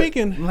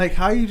Speaking- like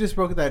how you just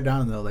broke that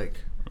down though, like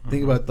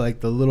think about like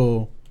the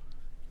little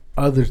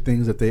other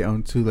things that they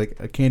own too, like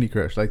a Candy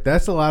Crush. Like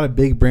that's a lot of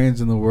big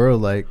brands in the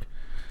world. Like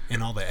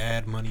And all the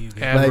ad money you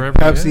get. Ad like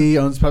revenue, Pepsi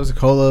owns Pepsi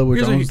Cola, which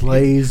Here's what owns you-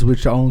 Lay's,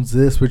 which owns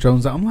this, which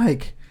owns that. I'm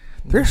like,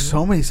 there's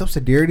so many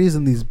subsidiaries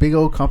in these big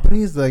old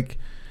companies. Like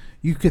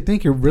you could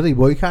think you're really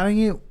boycotting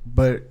it,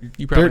 but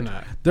You probably they're,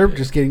 not. They're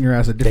just getting your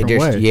ass a They different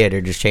just way. they're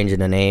just changing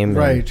the name.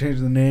 Right, and- change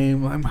the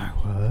name. I'm like,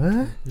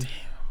 what?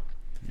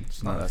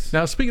 It's nuts.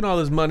 Now, speaking of all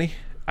this money,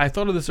 I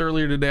thought of this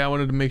earlier today. I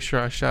wanted to make sure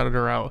I shouted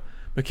her out.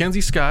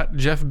 Mackenzie Scott,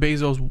 Jeff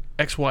Bezos'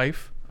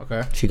 ex-wife.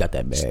 Okay. She got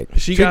that bag. She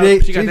She got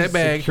did- she got she that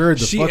bag. secured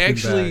the She fucking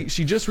actually bag.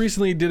 she just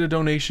recently did a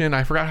donation.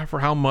 I forgot for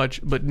how much,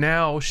 but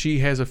now she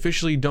has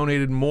officially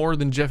donated more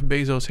than Jeff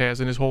Bezos has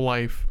in his whole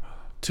life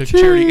to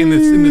charity in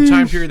the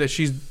time period that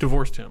she's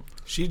divorced him.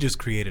 She just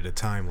created a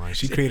timeline.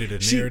 She created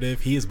a She-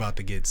 narrative. He is about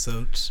to get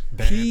such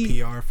bad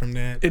He- PR from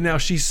that. And now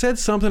she said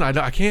something.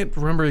 I can't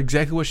remember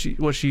exactly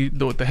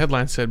what the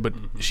headline said, but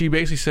she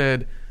basically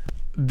said,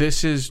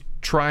 "This is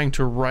trying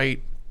to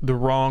right the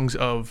wrongs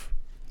of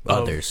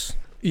Others.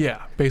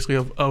 Yeah, basically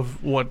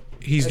of what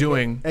he's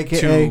doing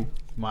AKA to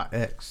my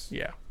ex.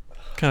 yeah,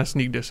 kind of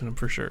sneak dissing him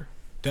for sure."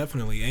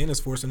 Definitely. And it's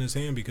forcing his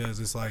hand because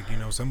it's like,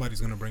 somebody's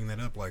going to bring that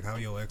up. Like, how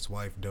your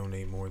ex-wife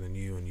donate more than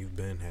you and you've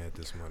been had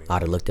this money.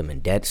 I'd have looked him in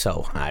debt.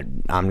 So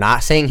I'm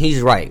not saying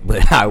he's right,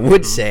 but I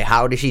would say,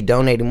 how did she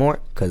donate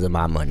more? Because of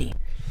my money.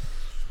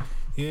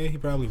 Yeah, he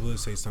probably would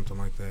say something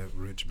like that,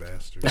 rich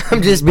bastard.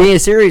 I'm just being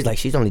serious. Like,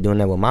 she's only doing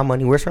that with my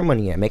money. Where's her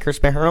money at? Make her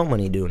spend her own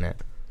money doing that.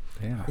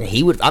 Damn. And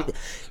he would.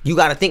 You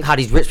got to think how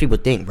these rich people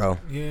think, bro.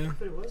 Yeah.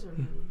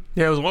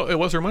 Yeah, it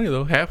was her money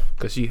though, half.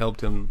 Because she helped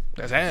him.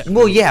 That's half.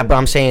 Well, yeah, but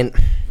I'm saying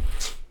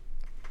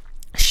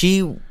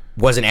she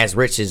wasn't as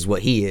rich as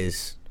what he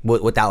is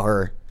without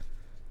her.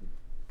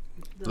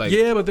 Like,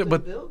 Yeah, To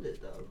but build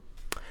it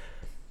though.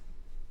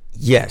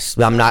 Yes,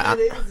 but I'm not.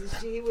 It is,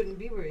 he wouldn't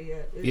be where he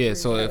at. yeah.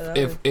 So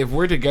if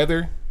we're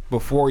together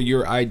before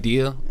your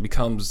idea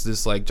becomes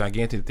this like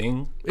gigantic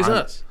thing, it's I'm-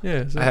 us. Yeah,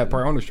 it's I have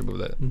part ownership of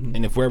that.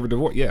 And if we're ever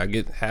divorced, yeah, I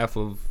get half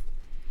of.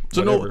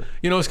 So whatever.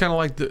 no, it's kind of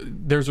like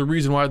there's a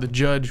reason why the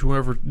judge,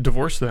 whoever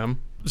divorced them,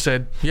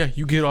 said, "Yeah,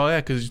 you get all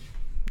that because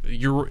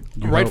you're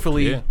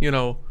rightfully, yeah.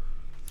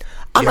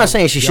 I'm not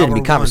saying she y'all shouldn't be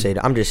were one. compensated.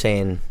 I'm just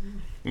saying.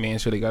 Man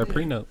should have got a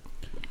prenup.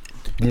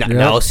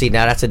 No, see,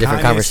 now that's a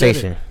different Kanye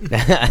said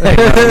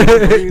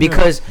conversation.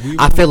 Because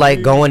I feel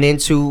like going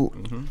into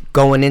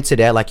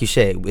that, like you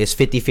said, it's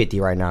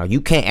 50-50 right now.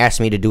 You can't ask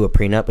me to do a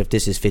prenup if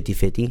this is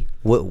 50-50.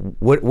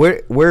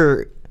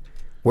 Where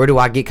do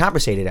I get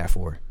compensated at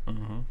for?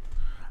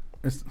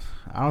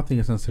 I don't think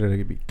it's necessarily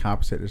to be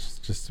compensated. It's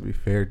just to be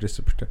fair, just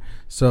to protect.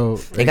 So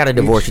They got a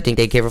divorce. You think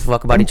they give a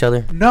fuck about each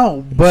other?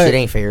 No, but Shit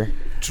ain't fair.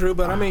 True,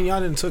 but I mean,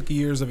 y'all didn't took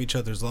years of each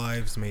other's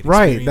lives, made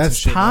right, experience that's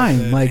and shit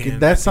time. Like,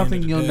 and that's at the end something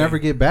of the you'll day- never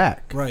get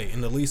back. Right,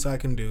 and the least I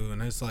can do,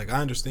 and it's like I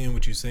understand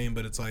what you're saying,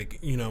 but it's like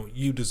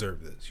you deserve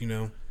this.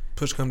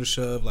 Push come to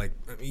shove, like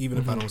even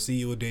if I don't see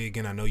you a day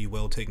again, I know you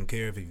well taken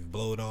care of. If you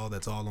blow it all,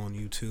 that's all on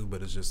you too.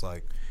 But it's just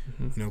like,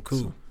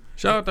 cool.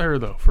 Shout out to her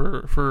though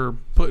for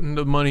putting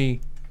the money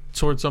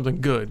towards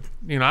something good.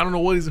 I don't know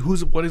what is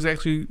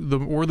actually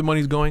where the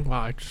money's going. Wow,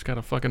 I just got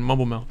a fucking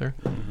mumble mouth there.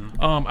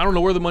 I don't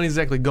know where the money's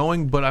exactly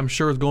going, but I'm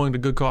sure it's going to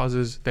good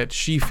causes that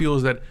she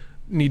feels that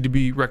need to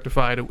be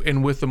rectified.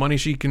 And with the money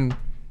she can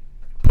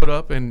put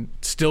up and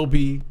still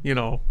be,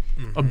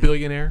 a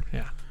billionaire.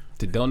 Yeah,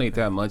 To donate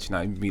that much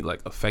and not be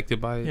like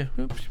affected by it.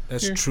 yeah. Oops.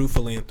 That's Here. true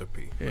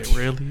philanthropy. It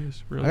really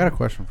is. Really. I got a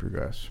question for you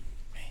guys.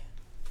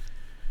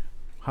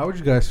 How would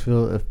you guys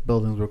feel if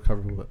buildings were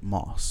covered with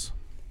moss?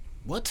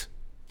 What?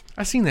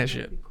 I seen that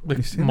shit. Like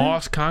You seen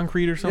moss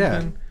concrete or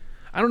something.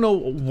 I don't know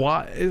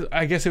why.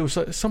 I guess it was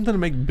something to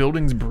make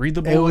buildings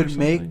breathable. It or would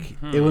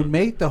something.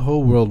 make the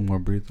whole world more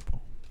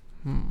breathable.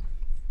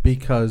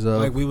 Because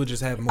of Like we would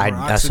just have more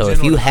oxygen. So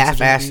if you or the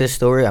half-ass oxygen this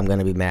story, I'm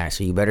gonna be mad.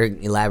 So you better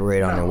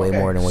elaborate on it way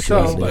more than what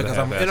So- you just did. Because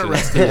I'm Half-ass it.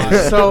 interested. Why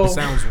it so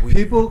sounds weird.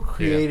 people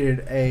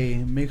created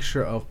a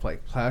mixture of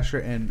like plaster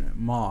and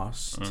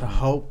moss to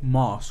help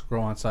moss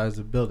grow on sides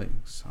of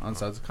buildings, on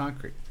sides of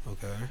concrete.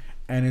 Okay.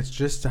 And it's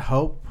just to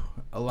help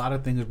a lot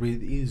of things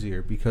breathe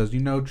easier because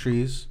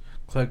trees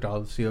collect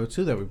all the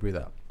CO2 that we breathe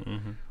out.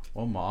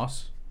 Well,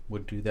 moss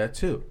would do that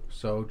too.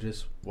 So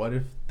just what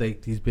if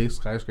these big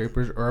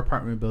skyscrapers or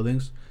apartment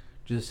buildings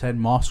just had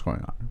moss growing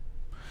on them?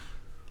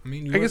 I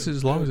mean, I guess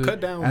as long as it- cut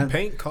down and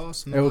paint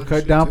costs. And It all would that cut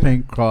shit, down too.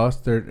 paint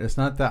costs. It's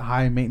not that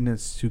high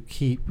maintenance to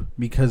keep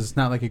because it's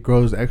not like it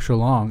grows extra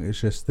long.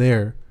 It's just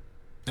there.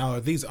 Now,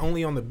 are these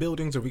only on the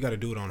buildings, or we got to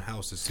do it on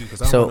houses too?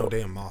 Because I don't So- want no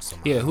damn moss on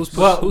my Yeah,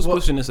 house. who's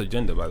pushing this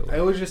agenda, by the way?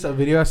 It was just a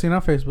video I seen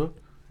on Facebook,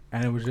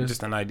 and it was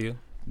Just an idea.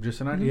 just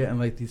an idea. And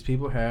like these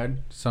people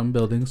had some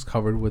buildings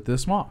covered with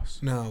this moss.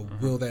 Now,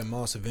 will that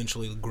moss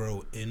eventually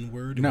grow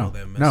inward? Or No, will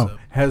that mess no, up?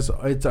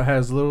 it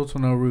has little to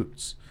no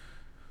roots.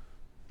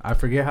 I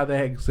forget how they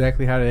had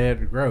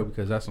to grow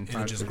because that's some And it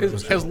time. just to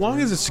grows As long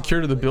as it's secure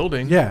to the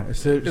building. Yeah,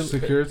 it's As,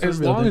 secure. To as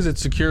the long building. as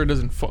it's secure, it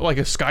doesn't fall like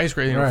a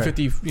skyscraper. Right.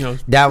 50.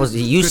 That was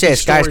you 50 said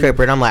story.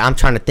 skyscraper, and I'm like, I'm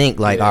trying to think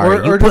like, Yeah. all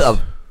right, you Or put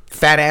just- a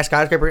fat ass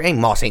skyscraper, ain't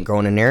moss ain't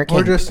growing in there. or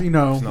Can't- just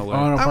no way. on an I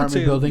would apartment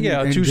say, building.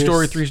 yeah, a and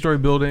 2-story, just, 3-story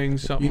building.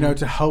 Something.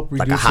 to help Like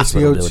a reduce the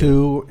hospital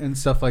CO2 and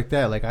stuff like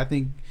that. Like I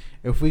think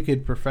if we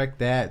could perfect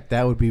that,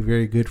 that would be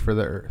very good for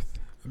the earth.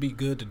 It'd be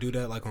good to do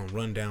that, like on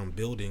rundown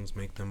buildings,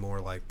 make them more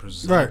like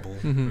presentable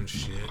and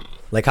shit.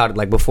 like how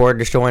before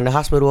destroying the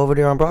hospital over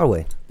there on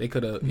Broadway. They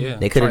could have, yeah.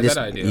 They could have tried just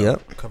that idea.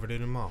 yep. Covered it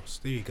in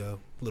moss. There you go.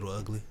 A little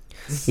ugly.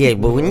 Yeah,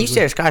 but when you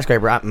said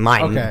skyscraper,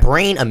 my Okay.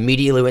 brain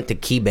immediately went to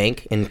Key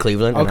Bank in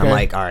Cleveland, and I'm Okay.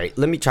 like, all right,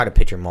 let me try to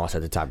picture moss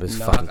at the top of this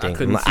No, fucking I thing,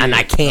 couldn't see and it.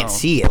 I can't No.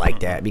 see it like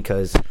that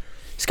because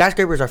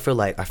skyscrapers, I feel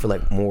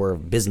like more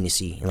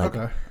businessy. Like,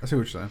 Okay, I see what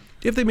you're saying.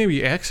 If they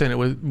maybe accent it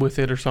with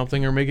it or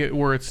something, or make it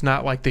where it's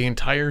not like the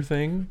entire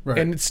thing, Right.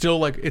 and it's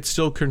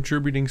still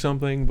contributing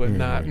something, but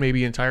not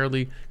maybe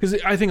entirely. Because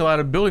I think a lot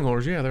of building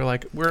owners, they're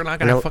like, we're not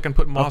gonna No. fucking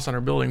put moss on our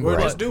building. Or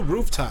but- just do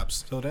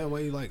rooftops, so that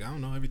way, like, I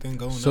don't know, everything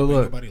going So up. look,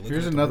 everybody looking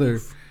here's at the another.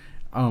 roof.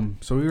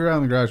 So we were out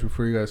in the garage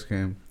before you guys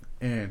came,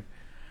 and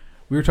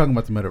we were talking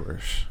about the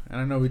metaverse. And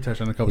I know we touched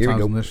on it a couple Here we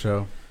times go. on this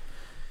show.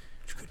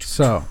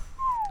 So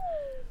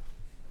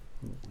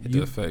Hit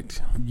the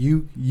effect.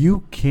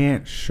 you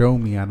can't show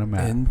me on a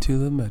map Into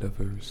the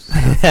metaverse.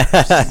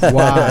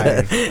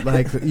 why.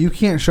 Like you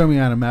can't show me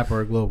on a map or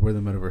a globe where the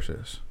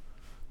metaverse is.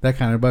 That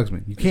kind of bugs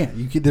me. You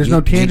can't. There's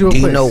no tangible. Do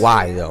you place. know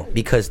why though?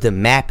 Because the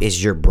map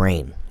is your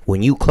brain.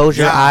 When you close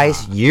your Yeah.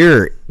 eyes,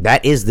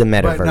 that is the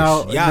metaverse. But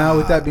now, Yeah. now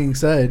with that being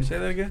said, Say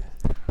that again.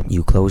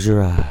 You close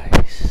your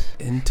eyes,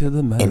 Into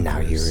the metaverse. and now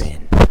you're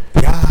in.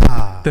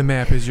 Yeah. The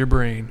map is your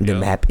brain. The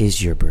map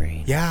is your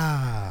brain.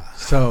 Yeah.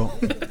 so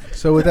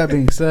with that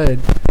being said,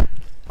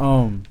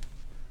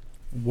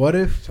 what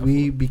if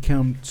we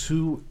become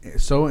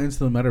so into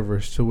the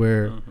metaverse to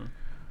where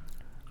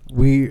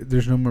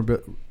there's no more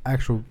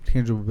actual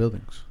tangible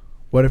buildings?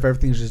 What if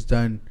everything's just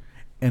done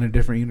in a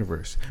different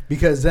universe?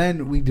 Because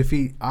then we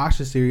defeat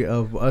Ash's theory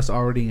of us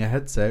already in a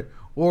headset.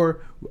 Or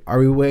are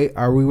we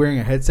wearing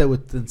a headset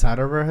with inside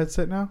of our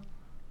headset now?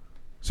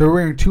 So we're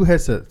wearing two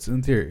headsets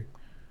in theory.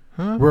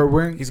 Huh? We're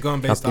wearing. He's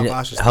going based off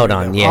Asha's Hold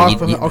theory on, that yeah.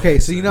 off of- okay,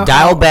 so you know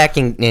dial how- back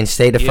and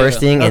say the first Yeah.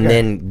 thing, and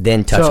Okay.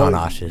 then touch So- on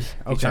Asha's.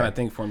 He's trying to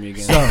think for me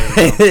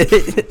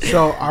again.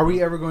 So are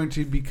we ever going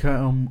to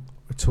become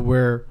to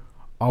where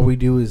all we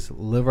do is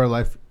live our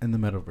life in the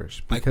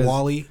metaverse? Like Because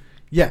Wall-E.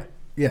 Yeah.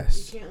 You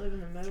Yes. can't live in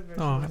the metaverse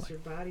Oh, unless your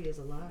body is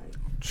alive.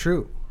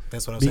 True.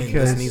 That's what I'm saying.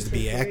 Because- This needs to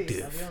be I'll be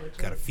active. on the Got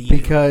to train. feed him.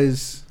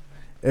 Because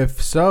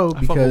if so,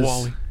 I fuck with because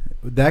Wall-E.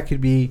 that could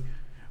be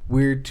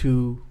weird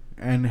to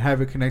and have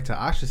it connect to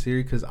Ash's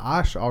theory because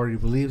Ash already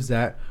believes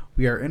that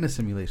we are in a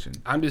simulation.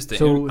 I'm just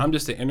So-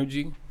 the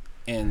energy,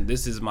 and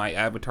this is my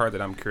avatar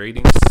that I'm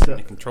creating So-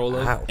 and in control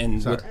of. Wow.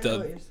 And Sorry. with I know the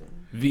what you're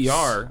saying.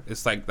 VR,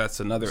 it's like that's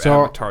another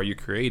So- avatar you're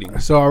creating.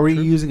 So are we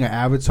using an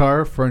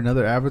avatar for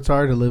another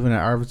avatar to live in an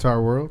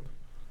avatar world?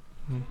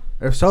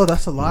 If so,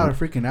 that's a lot of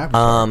freaking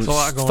avatars. There's a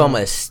lot going From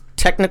on. a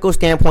technical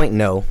standpoint,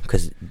 no,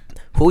 because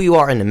who you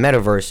are in the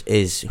metaverse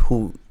is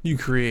who You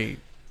create.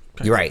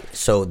 you're right.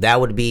 So that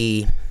would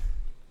be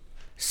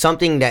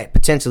something that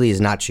potentially is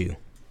not you,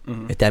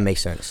 if that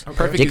makes sense.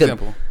 Perfect Jacob-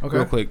 example. Okay.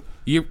 Real quick,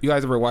 you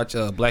guys ever watch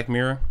Black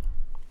Mirror?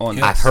 On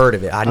I've heard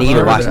of it. I need to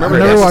heard watch of it. it. Remember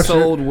I've the never watched it.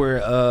 episode where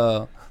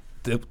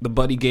the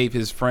buddy gave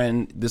his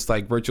friend this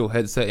like virtual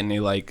headset, and they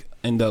like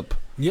end up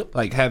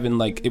like having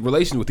like a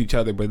relation with each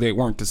other, but they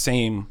weren't the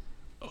same.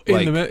 In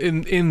Like- the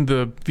in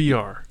the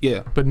VR,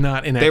 Yeah, but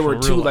not in. they actual were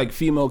two real like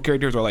female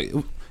characters, or like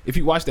if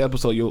you watch the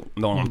episode, you'll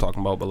know what I'm talking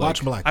about. But like,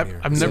 Watch Black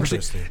Mirror. I've It's never seen.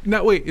 interesting.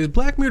 Now wait, is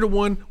Black Mirror the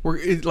one where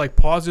it like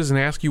pauses and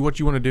asks you what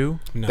you want to do?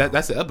 No.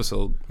 that's the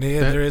episode.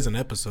 Yeah, there is an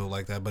episode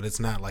like that, but it's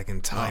not like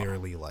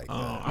entirely like that.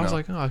 I was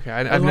like, oh, okay.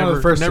 That's I've one never of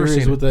the first never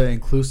series seen with it. the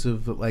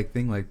inclusive like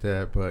thing like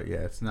that, but yeah,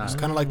 it's not It's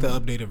kind of like the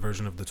updated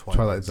version of the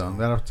Twilight Zone.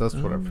 That's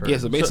what I've heard. Yeah,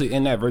 so basically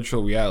in that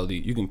virtual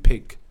reality, you can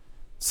pick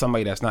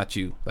somebody that's not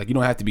you. Like you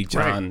don't have to be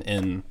John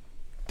in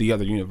the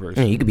other universe.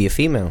 You could be a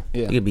female.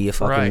 Yeah. You could be a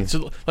fucking. Right.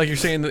 So like you're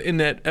saying that in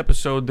that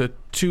episode, the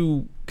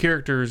two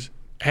characters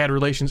had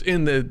relations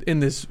in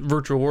this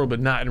virtual world, but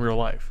not in real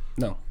life.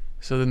 No,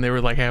 So then they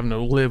were like having to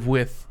live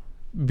with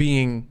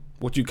being.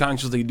 what you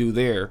consciously do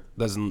there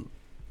doesn't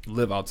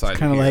live outside.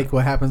 Kind of here. like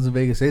what happens in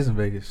Vegas stays in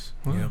Vegas.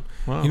 Yeah.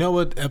 Wow. You know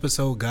what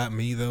episode got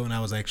me though, and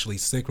I was actually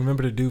sick.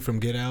 Remember the dude from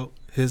Get Out?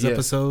 His Yeah.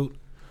 episode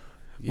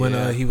when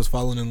Yeah. he was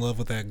falling in love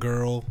with that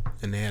girl,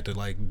 and they had to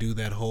like do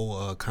that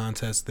whole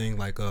contest thing,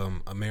 like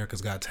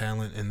America's Got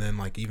Talent, and then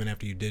like even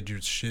after you did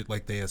your shit,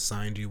 like they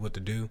assigned you what to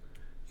do.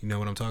 You know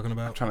what I'm talking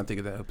about? I'm trying to think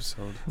of that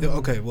episode. Yeah,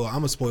 okay, well, I'm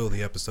gonna spoil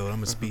the episode. I'm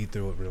gonna speed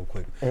through it real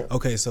quick.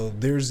 Okay, so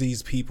there's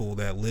these people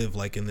that live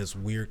like in this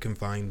weird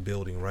confined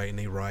building, right? And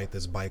they ride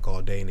this bike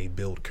all day and they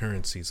build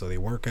currency. So they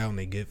work out and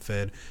they get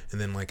fed,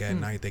 and then like at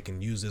night they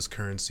can use this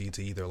currency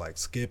to either like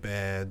skip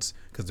ads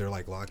because they're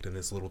like locked in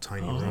this little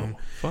tiny room,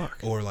 Fuck.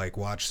 or like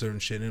watch certain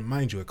shit. And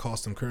mind you, it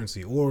costs them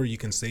currency. Or you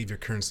can save your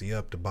currency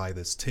up to buy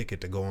this ticket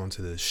to go on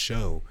to this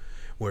show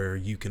where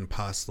you can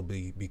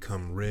possibly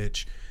become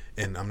rich.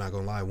 And I'm not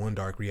gonna lie, one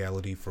dark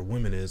reality for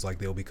women is like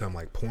they'll become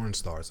like porn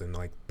stars, and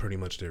like pretty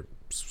much they're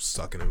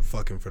sucking and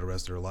fucking for the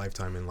rest of their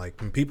lifetime. And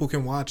like and people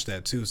can watch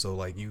that too, so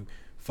like you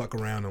fuck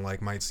around and like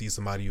might see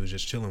somebody you was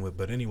just chilling with.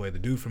 But anyway, the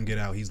dude from Get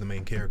Out, he's the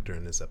main character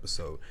in this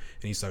episode,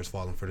 and he starts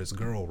falling for this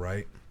girl,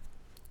 right?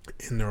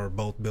 And they're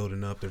both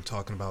building up, they're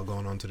talking about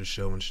going on to the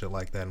show and shit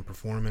like that and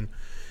performing.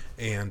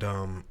 And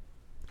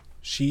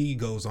she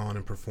goes on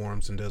and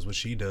performs and does what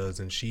she does,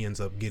 and she ends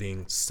up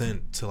getting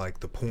sent to like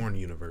the porn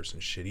universe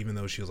and shit, even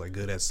though she was like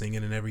good at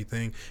singing and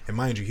everything. And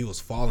mind you, he was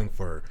falling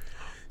for her,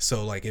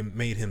 so like it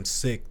made him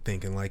sick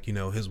thinking like, you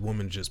know, his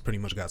woman just pretty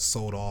much got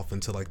sold off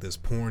into like this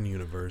porn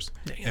universe.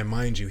 And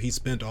mind you, he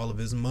spent all of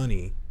his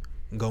money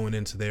going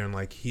into there, and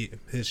like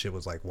his shit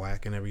was like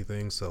whack and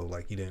everything, so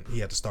like he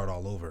had to start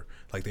all over.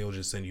 Like they will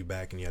just send you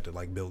back and you had to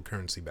like build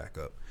currency back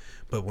up.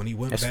 But when he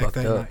went That's back fucked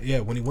that up.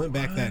 night, when he went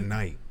back that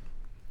night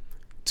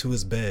to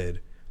his bed,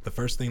 the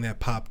first thing that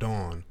popped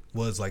on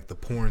was like the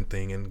porn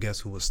thing, and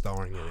guess who was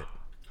starring in it?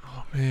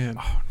 Oh man.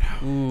 Oh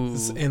no.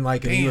 And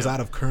like and he was Damn. out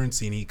of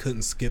currency and he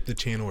couldn't skip the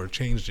channel or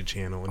change the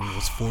channel, and he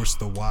was forced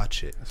to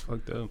watch it That's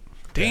fucked up.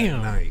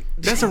 Damn. that night.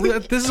 That's a real.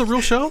 This is a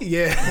real show.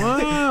 Yeah.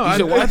 Wow. You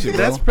should watch it,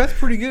 bro. That's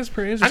pretty good. It's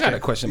pretty I interesting. got a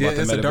question Yeah, about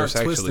it's the a dark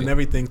metaverse twist actually. and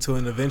everything too,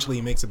 and eventually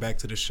he makes it back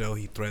to the show.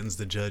 He threatens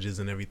the judges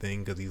and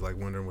everything because he's like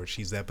wondering where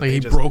she's at. But Like they he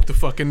just, broke the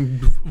fucking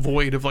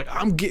void of like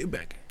I'm getting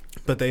back.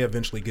 But they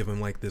eventually give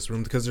him like this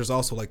room, because there's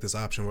also like this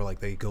option where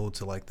like they go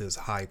to like this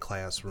high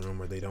class room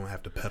where they don't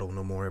have to pedal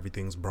no more.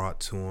 Everything's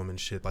brought to them and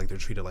shit. Like they're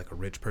treated like a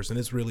rich person.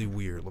 It's really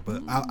weird.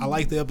 But I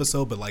like the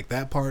episode, but like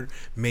that part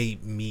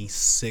made me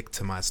sick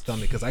to my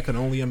stomach, because I could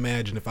only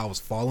imagine if I was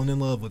falling in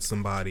love with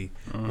somebody,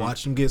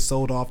 watch them get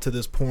sold off to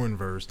this porn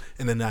verse,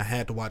 and then I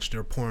had to watch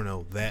their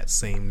porno that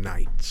same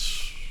night.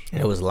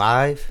 And it was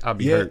live. I'll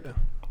be Yeah. hurt.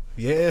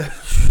 Yeah.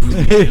 You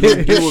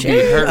will be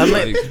hurt. I'm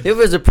like, like, if it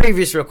was a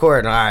previous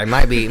recording, all right,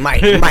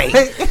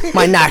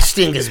 might not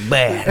sting as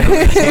bad.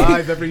 It's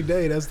live every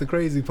day. That's the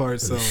crazy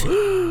part. So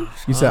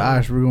You said,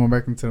 Ash, we're going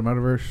back into the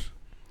metaverse.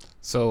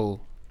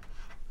 so,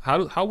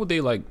 how would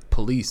they like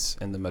police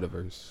in the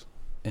metaverse?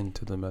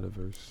 Into the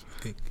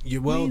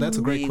metaverse. that's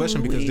a great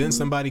question, because didn't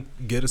somebody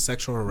get a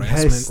sexual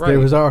harassment Yes, there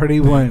was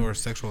already one. or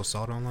sexual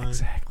assault online?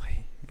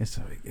 Exactly. It's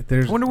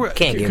there's. I wonder where.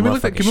 Can't get Can we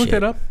look that? motherfucking Can we look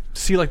shit. that up?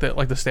 See like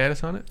the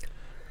status on it.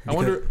 I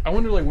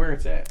wonder like where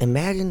it's at.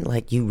 Imagine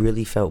like you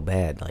really felt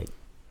bad, like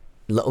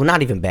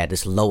not even bad,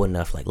 just low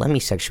enough. Like let me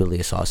sexually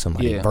assault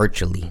somebody Yeah.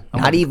 virtually,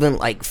 not even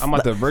like. I'm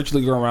about to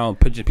virtually go around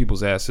pinching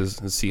people's asses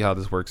and see how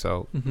this works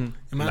out. And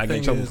I my get in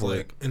thing trouble is for it.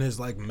 like, and it's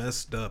like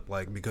messed up,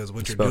 like, because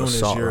what you're spelled doing is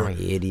assault you're wrong,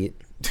 you idiot.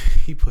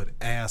 he put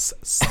ass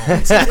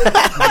salt.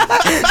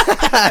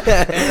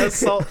 Ass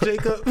salt,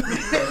 Jacob.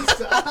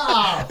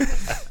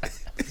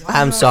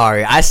 I'm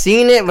sorry, I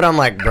seen it, but I'm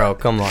like, bro,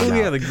 come on. Oh now.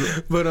 yeah,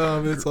 the But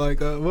it's like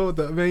what was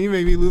that? Man, you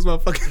made me lose my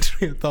fucking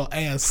train of thought.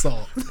 Ass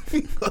salt.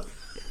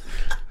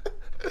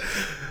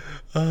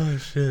 Oh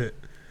shit.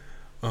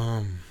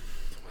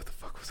 What the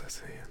fuck was I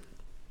saying?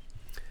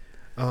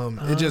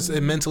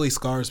 It mentally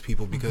scars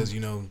people, because you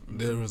know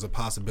there was a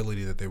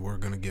possibility that they were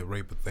gonna get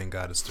raped, but thank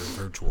God it's their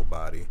virtual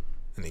body,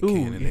 and they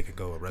can, and they could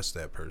go arrest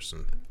that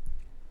person.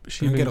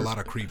 she You made get a it lot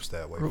of creeps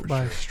that way wrote for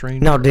by sure. a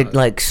stranger. No, did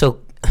like so?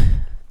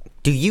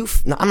 Do you?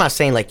 No, I'm not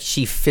saying like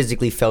she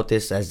physically felt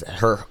this as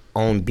her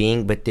own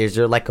being, but is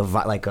there like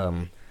like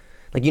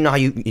you know how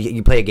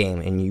you play a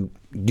game and you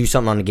do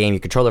something on the game, your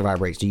controller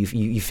vibrates. Do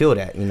you feel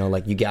that? You know,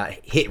 like you got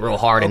hit real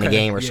hard in the Okay.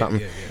 game or Yeah,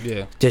 something.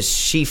 Yeah. Does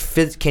she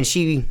can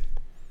she?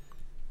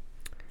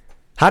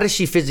 How does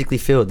she physically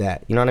feel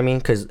that? You know what I mean?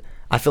 Because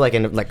I feel like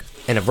in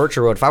a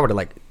virtual world, if I were to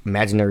like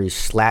imaginary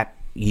slap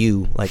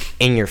you like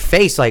in your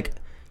face, like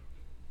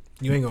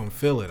You ain't gonna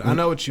feel it. I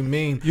know what you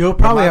mean. You'll but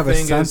probably my have a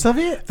thing sense is- of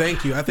it.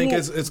 Thank you. I think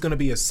it's gonna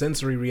be a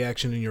sensory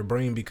reaction in your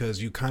brain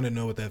because you kind of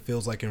know what that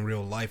feels like in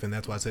real life, and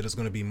that's why I said it's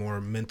gonna be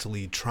more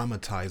mentally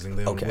traumatizing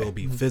than Okay. it will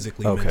be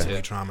physically Okay. mentally Yeah.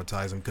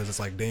 traumatizing because it's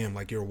like, damn,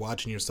 like you're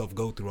watching yourself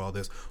go through all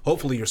this.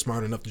 Hopefully, you're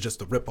smart enough to just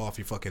to rip off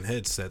your fucking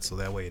headset so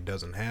that way it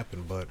doesn't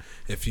happen. But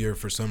if you're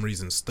for some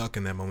reason stuck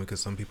in that moment, because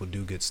some people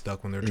do get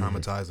stuck when they're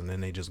traumatized and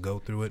then they just go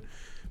through it,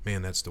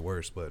 man, that's the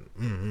worst. But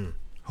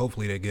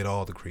hopefully they get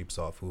all the creeps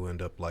off who end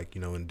up like,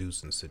 you know,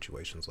 induced in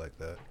situations like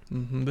that.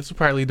 This will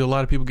probably lead to a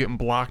lot of people getting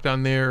blocked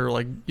on there, or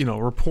like, you know,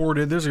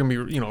 reported. There's gonna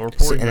be, you know, So-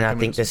 reporting. and I think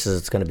mechanisms. this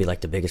is going to be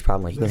like the biggest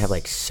problem. Like you can have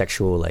like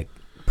sexual like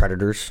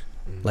predators,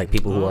 like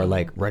people who are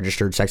like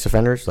registered sex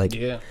offenders. Like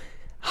Yeah.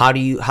 how do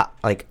you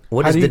like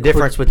what How is do the you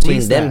difference police between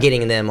them that?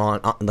 getting them on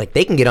like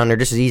they can get on there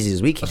just as easy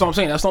as we can. That's what I'm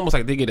saying. That's almost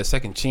like they get a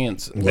second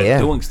chance at Yeah.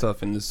 doing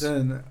stuff in this.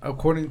 Then,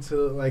 according to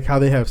like how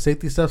they have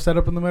safety stuff set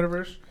up in the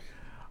metaverse,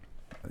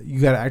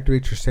 you gotta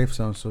activate your safe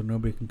zone so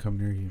nobody can come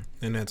near you.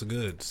 And that's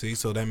good. See,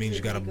 so that means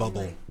you got a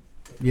bubble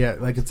Yeah,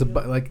 like it's a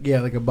like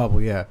a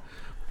bubble. Yeah,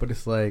 but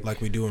it's like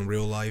like we do in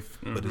real life,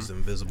 but it's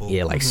invisible.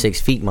 Yeah, like 6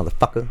 feet,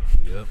 motherfucker.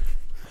 Yep.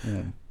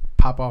 yeah,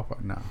 pop off.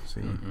 No,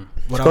 see,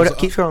 What Scroll down-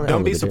 keep scrolling down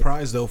don't a be little bit.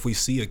 surprised though if we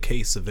see a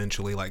case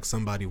eventually, like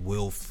somebody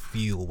will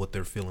feel what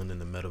they're feeling in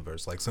the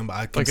metaverse. Like somebody,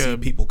 I can Like see a-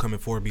 people coming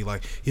forward, be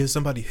like, "Yeah,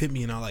 somebody hit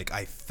me," and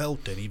I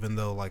felt it, even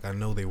though like I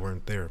know they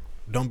weren't there.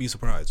 Don't be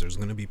surprised. There's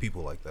gonna be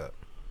people like that.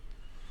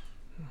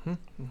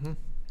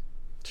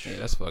 Yeah,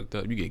 that's fucked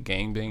up. You get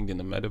gangbanged in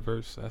the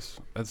metaverse.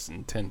 That's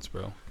intense,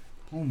 bro.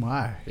 oh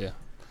my, Yeah.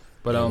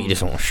 But You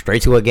just went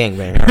straight to a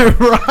gangbang.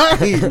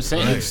 I'm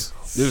saying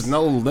there's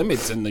no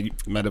limits in the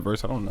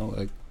metaverse. I don't know.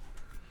 Like,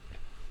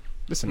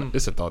 listen,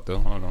 it's a thought though.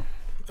 I don't know.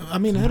 I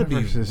mean, that'd be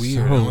Metaverse is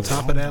weird. so On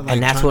top of that, like,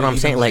 And that's trying what to I'm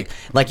saying. even,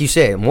 Like you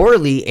said,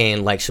 morally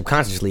and like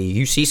subconsciously,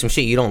 you see some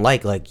shit you don't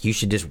like you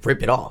should just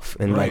rip it off.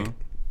 And Right. like,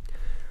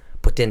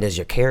 but then is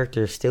your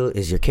character still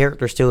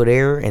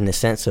there in the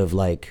sense of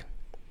like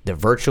the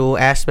virtual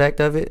aspect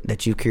of it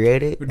that you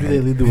created? or do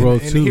they lead the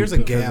world and too? here's a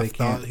because gap they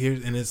thought can't? here,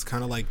 and it's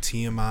kind of like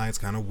TMI. It's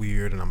kind of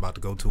weird, and I'm about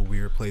to go to a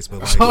weird place, but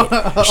like, Get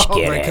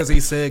right? it. Because he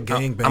said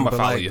gangbang. I'ma but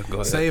follow like, you. Go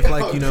ahead. say if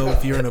like you know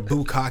if you're in a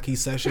bukkake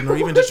session or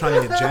even just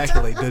trying to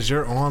ejaculate, does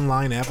your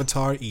online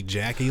avatar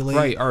ejaculate?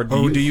 Right, or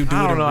do do you do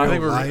I it don't in know.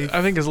 real life?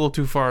 I think it's a little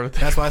too far.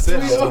 That's why I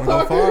said I was gonna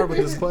go far with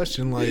this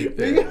question. Like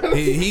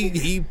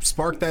he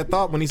sparked that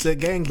thought when he said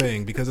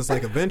gangbang because it's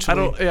like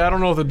eventually. I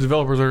don't know if the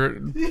developers are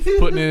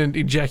putting in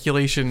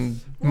ejaculation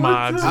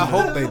mods. I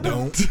hope they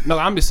don't. No,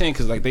 I'm just saying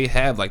because like they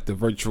have like the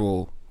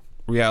virtual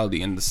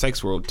reality in the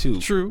sex world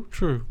too.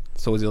 True.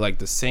 So is it like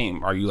the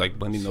same? Are you like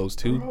blending those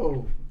two?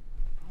 Oh,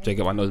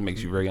 Jacob, I know it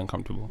makes you very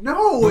uncomfortable.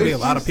 no, There'll be a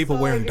it's lot of just people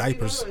wearing like, if you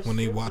diapers go when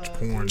they to, watch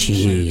porn.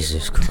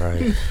 Jesus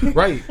Christ!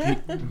 Right.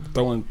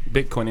 Throwing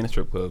Bitcoin in a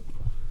strip club.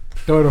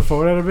 throwing a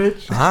phone at a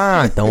bitch.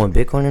 Throwing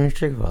Bitcoin in the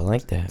strip club. I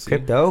like that.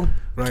 Crypto.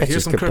 Right, Catch here's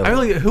this some crypto. I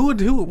really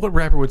what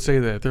rapper would say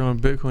that they're on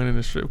Bitcoin in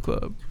a strip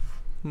club?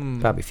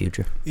 Probably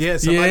Future. Yeah,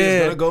 somebody is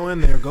Yeah. gonna go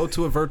in there, go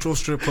to a virtual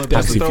strip club,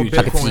 That's just throw the future.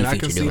 I can see Bitcoin. I Future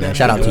can see doing that. that.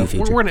 Shout out to happen. you,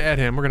 Future. We're gonna add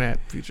him. We're gonna add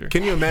Future.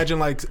 Can you imagine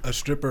like a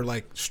stripper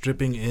like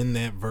stripping in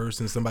that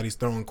verse and somebody's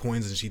throwing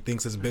coins and she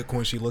thinks it's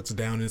Bitcoin? She looks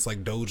down and it's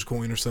like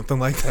Dogecoin or something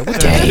like that.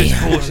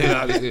 Damn. Bullshit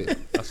out of here.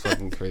 That's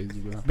fucking crazy,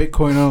 bro.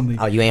 Bitcoin only.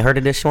 Oh, you ain't heard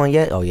of this one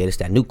yet? Oh yeah, this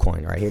that new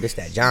coin right here. This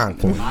that John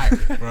coin.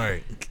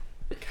 Right.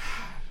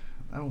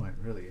 I went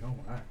really. Oh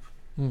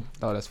my.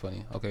 Oh, that's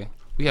funny. Okay,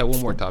 we had one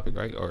more topic,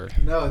 right? Or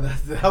No,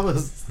 that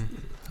was.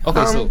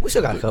 okay, so We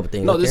still got a couple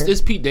things. no, up this there.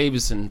 this Pete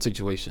Davidson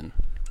situation.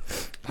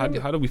 How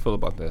do we feel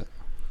about that?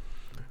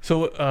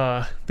 So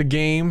the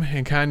Game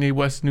and Kanye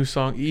West's new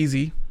song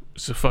 "Easy"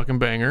 is a fucking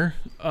banger.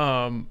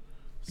 Kanye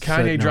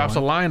Said no drops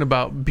one. a line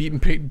about beating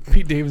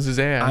Pete Davidson's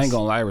ass. I ain't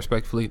gonna lie,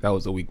 respectfully, that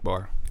was a weak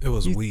bar. It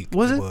was weak.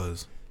 was it?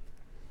 Was.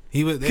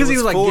 He was because he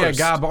was like, forced. "Yeah,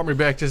 God brought me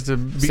back just to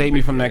beat Save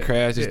me from that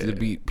crash just Yeah. to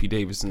beat Pete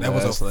Davidson. That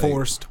was ass, a like,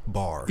 forced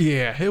bar.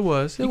 Yeah, it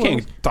was. You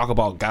can't talk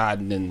about God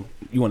and then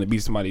you want to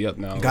beat somebody up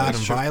now. God Like,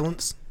 and sure.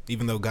 violence,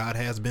 even though God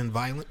has been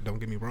violent. Don't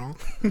get me wrong.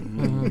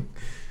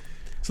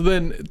 So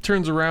then it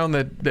turns around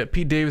that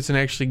Pete Davidson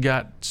actually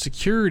got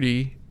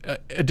security,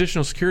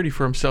 additional security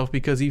for himself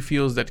because he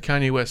feels that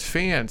Kanye West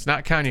fans,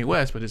 not Kanye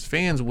West, but his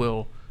fans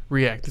will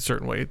react a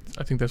certain way.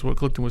 I think that's what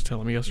Clifton was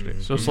telling me yesterday.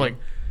 So it's like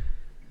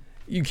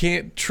you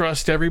can't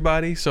trust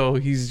everybody, so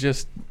he's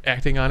just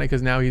acting on it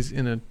because now he's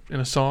in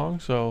a song.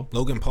 So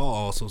Logan Paul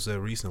also said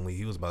recently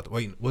he was about to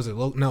wait. Was it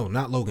no,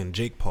 not Logan.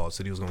 Jake Paul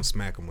said he was going to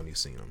smack him when he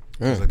seen him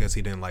because I guess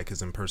he didn't like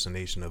his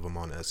impersonation of him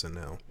on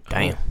SNL.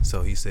 Damn.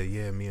 So he said,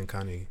 "Yeah, me and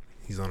Kanye,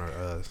 he's on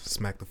our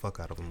smack the fuck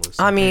out of him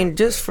list." I mean,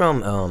 just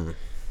from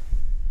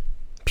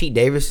Pete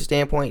Davis'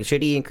 standpoint,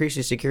 should he increase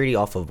his security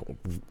off of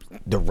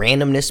the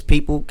randomness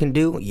people can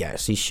do?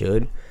 Yes, he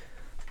should.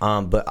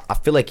 But I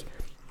feel like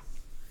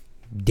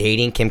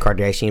dating Kim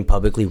Kardashian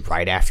publicly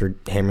right after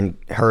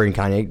her and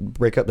Kanye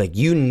break up, like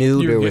you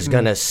knew You're there was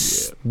getting-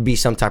 gonna be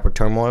some type of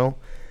turmoil.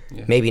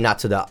 Yeah. Maybe not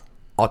to the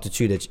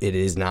altitude that it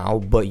is now,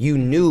 but you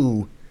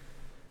knew.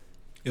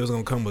 It was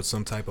gonna come with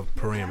some type of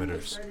Kanye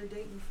parameters. started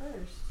dating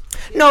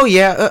first. No,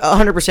 yeah,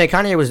 100%.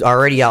 Kanye was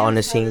already out on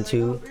the scene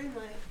too.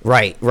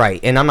 Right.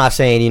 And I'm not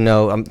saying,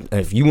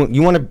 if you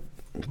want to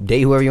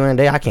date whoever you want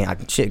to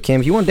date, shit,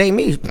 Kim, if you want to date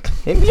me,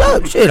 hit me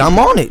up. Shit, I'm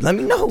on it. Let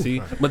me know.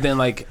 See, but then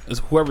like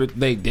whoever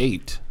they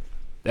date,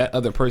 that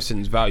other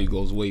person's value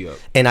goes way up.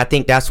 And I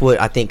think that's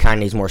what I think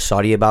Kanye's more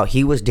salty about.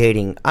 He was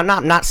dating. I'm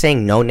not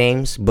saying no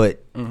names,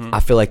 but I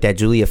feel like that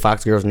Julia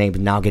Fox girl's name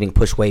is now getting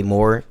pushed way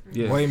more.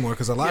 Yeah. Way more,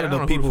 because a lot Yeah, of I the don't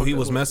know who people the he fuck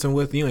was that messing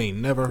with, you ain't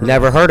never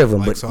Never heard of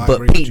him. Like, so I But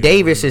agree with Pete you.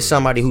 Davis is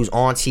somebody who's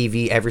on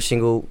TV every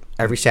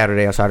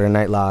Saturday on Saturday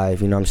Night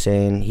Live. You know what I'm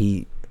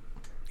saying?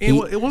 It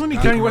wasn't he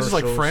Got Kanye West's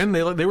like commercials. friend.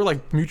 They were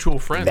like mutual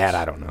friends. That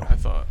I don't know. I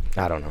thought.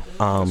 I don't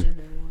know.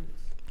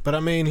 But I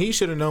mean, he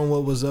should have known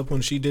what was up when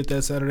she did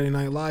that Saturday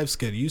Night Live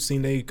skit. You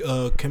seen they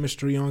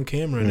chemistry on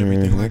camera and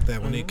everything like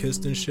that when they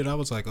kissed and shit. I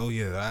was like, oh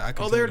yeah, I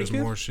can Oh, tell they already there's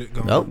kissed? more shit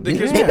going Nope. on. They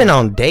kissed They've been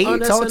on dates, Oh,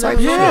 that's all SNL. types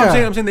of No,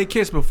 shit. I'm saying they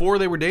kissed before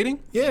they were dating.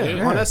 Yeah,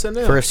 on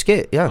SNL. For a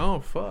skit, yeah. Oh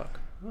fuck.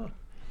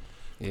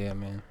 Yeah,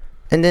 man.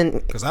 And then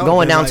 'Cause I going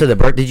would've down been to the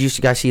like- birth. Did you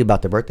guys see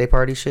about the birthday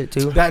party shit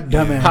too? That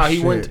dumbass How he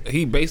shit. went?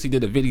 He basically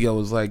did a video.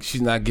 Was like,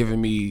 she's not giving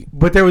me.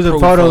 But there was a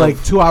proof photo of-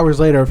 like 2 hours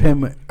later of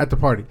him at the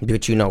party.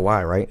 But you know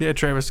why, right? Yeah,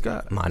 Travis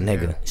Scott. My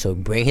nigga. So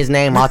bring his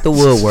name out the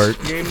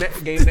woodwork. Game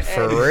the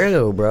For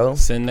real, bro.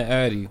 Send the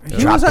Addy. He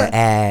Drop was the at-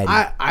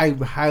 ad. I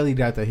highly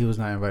doubt that he was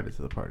not invited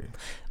to the party.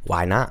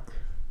 Why not?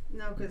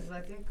 No, because I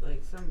think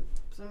like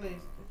somebody,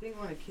 I think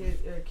one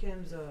of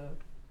Kim's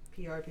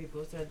PR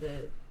people said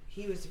that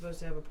he was supposed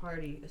to have a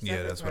party, a separate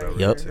Yeah, that's what I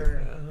party read for too.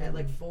 her at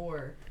like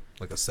 4,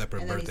 Like a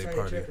separate and then he birthday started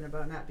party. tripping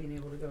about not being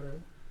able to go to.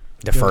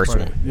 The first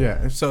party. one.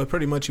 Yeah. So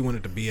pretty much you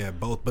wanted to be at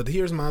both. But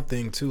here's my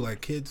thing too,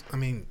 like kids. I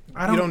mean,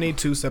 you don't need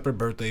 2 separate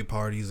birthday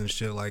parties and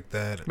shit like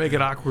that. Make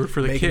it awkward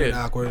for the Making kid. it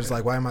awkward. It's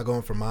like, why am I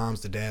going from mom's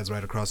to dad's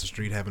right across the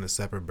street having a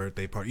separate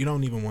birthday party? You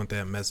don't even want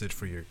that message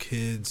for your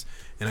kids.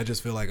 And I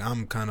just feel like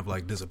I'm kind of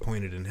like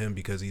disappointed in him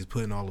because he's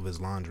putting all of his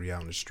laundry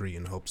out in the street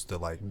in hopes to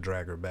like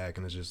drag her back.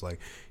 And it's just like,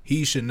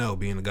 he should know,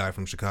 being a guy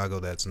from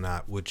Chicago, that's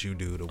not what you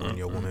do to win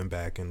your woman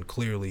back. And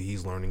clearly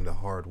he's learning the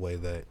hard way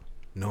that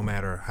no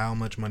matter how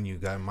much money you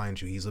got,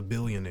 mind you, he's a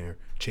billionaire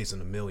chasing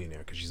a millionaire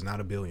because she's not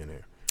a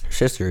billionaire. Her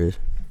sister is.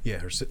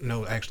 Yeah,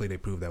 no, actually, they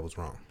proved that was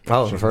wrong.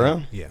 Oh, She's for not-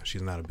 real? Yeah,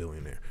 she's not a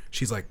billionaire.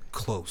 She's like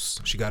close.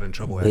 She got in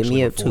trouble Hit actually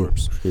me up with too.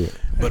 Forbes. Shit.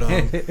 But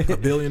a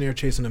billionaire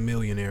chasing a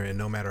millionaire, and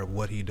no matter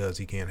what he does,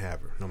 he can't have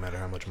her. No matter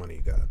how much money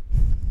he got.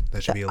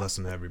 That should be a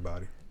lesson to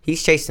everybody.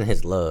 He's chasing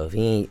his love.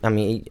 He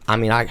ain't,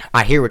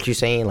 I hear what you're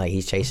saying. Like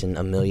he's chasing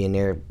a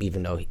millionaire,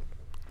 even though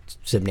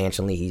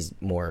substantially he's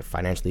more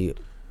financially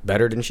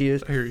better than she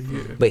is. I hear you.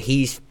 Yeah. But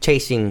he's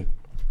chasing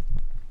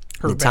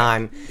Her the back.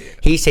 time.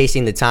 He's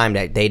chasing the time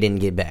that they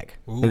didn't get back,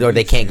 or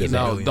they can't get back.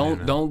 No,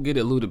 Millionaire. don't get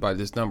eluded by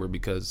this number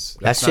because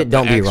That that's shit not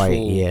don't the be right.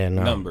 actual Yeah,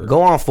 no. Number.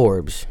 Go on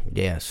Forbes.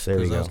 Yes, there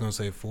we Because I go. was going to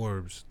say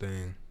Forbes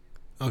thing.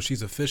 Oh,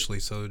 she's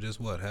officially, so just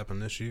what,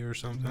 happened this year or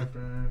something?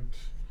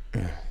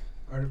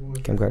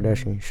 Kim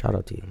Kardashian, shout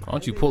out to you. Why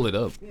don't you pull it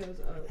up? Yeah, it was,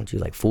 Why don't you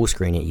like full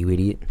screen it, you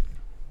idiot?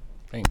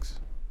 Thanks.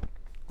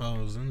 Oh,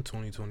 it was in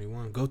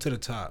 2021. Go to the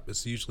top.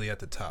 It's usually at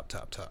the top.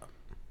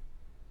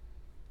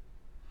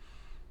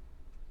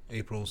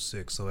 April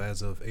 6th. So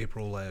as of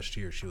April last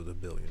year, she was a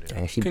billionaire.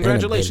 Dang, she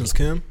Congratulations,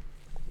 Kim.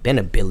 Been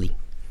a Billy.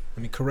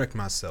 Let me correct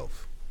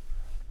myself.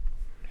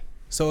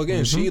 So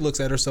again, she looks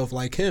at herself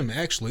like him,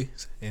 actually,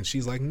 and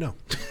she's like, no.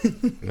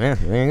 Yeah,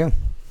 there you go.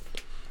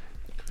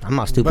 I'm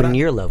not stupid But in I-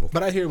 your level.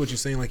 But I hear what you're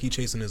saying, like he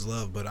chasing his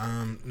love, but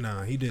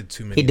nah, he did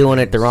too many. He doing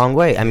it the things. wrong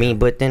way. I mean,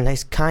 but then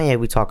that's Kanye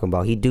we talking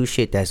about. He do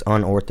shit that's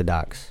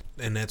unorthodox.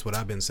 And that's what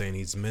I've been saying.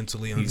 He's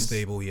mentally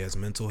unstable. He has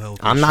mental health.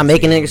 I'm issues. not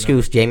making He an don't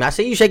excuse, Jamie. I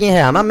see you shaking your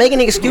head. I'm not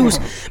making an excuse,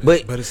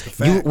 but But it's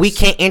the we facts.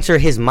 can't enter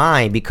his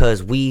mind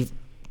because he's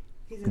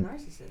a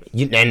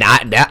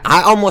narcissist.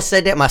 I almost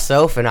said that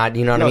myself, and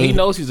you know what No, I mean. he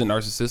knows he's a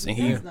narcissist, and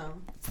he Yes, no.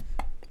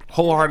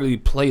 wholeheartedly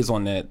plays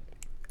on that.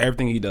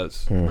 Everything he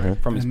does,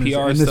 from his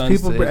PR and stunts to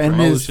his and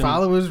his promotion.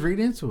 followers read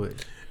into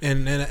it.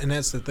 And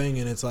that's the thing,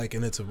 and it's like,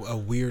 and it's a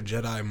weird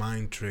Jedi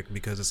mind trick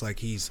because it's like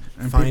he's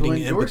And finding people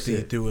endorse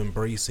empathy it. through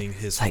embracing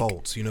his like-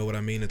 faults. You know what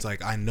I mean? It's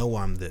like, I know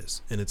I'm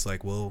this, and it's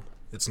like, well,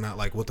 it's not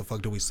like, what the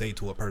fuck do we say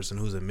to a person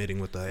who's admitting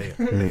what they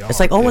It's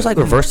are? like almost like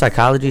reverse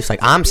psychology. It's like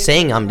I'm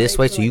saying I'm this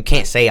way, so you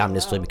can't say I'm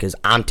this way because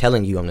I'm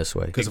telling you I'm this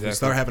way. Because if we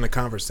Exactly. start having a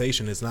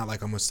conversation, it's not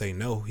like I'm gonna say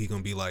no. He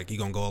gonna be like, he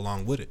gonna go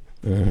along with it,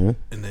 Mm-hmm.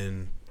 and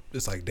then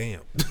it's like, damn.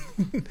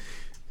 I mean,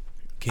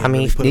 Can't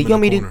really you put him want in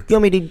me a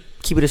to corner.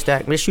 keep it a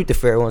stack? Let's shoot the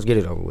fair ones, get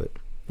it over with.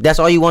 That's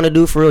all you want to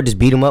do for real? Just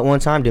beat them up one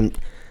time. Then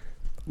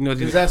You know,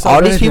 just That's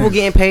all these people anything.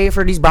 getting paid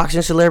for these boxing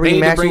they celebrity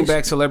need to matches. bring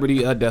back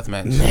celebrity death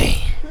match. Man,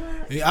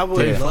 Yeah, I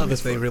would Yeah. love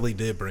if they really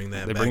did bring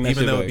that They back, bring that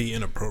even shit though back. it'd be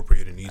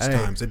inappropriate in these Hey.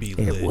 times. It'd be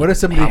Yeah, lit. What if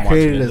somebody I'm watching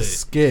created it a lit.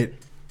 skit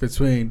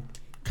between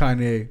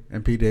Kanye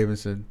and Pete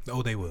Davidson?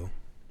 Oh, they will.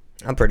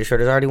 I'm pretty sure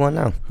there's already one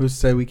now. Who's to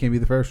say we can't be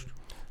the first?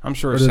 I'm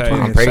sure. Or the Saturday-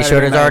 20th. I'm pretty sure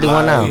Saturday there's already Night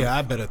one Live- now. Yeah,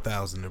 I bet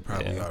 1,000 there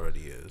probably Yeah. already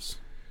is.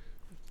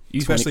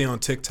 Especially on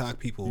TikTok,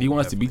 people. Do you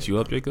want us to beat you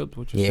up, definitely- Jacob?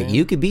 What you're Yeah, saying?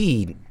 you could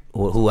be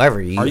whoever.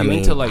 Are you I mean,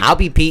 into, like, I'll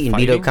be Pete and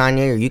beat up fighting?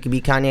 Kanye, or you could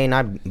be Kanye and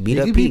I beat You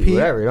up could be Pete. Pete.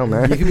 Whatever, it don't You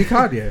matter. could be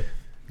Kanye.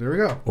 There we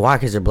go. Why?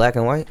 Because they're black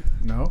and white.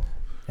 No.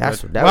 That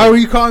Why was- were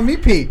you calling me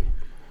Pete?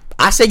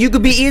 I said you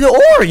could be either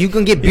or. You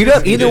can get beat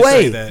up He either did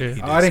say way. that. Yeah. He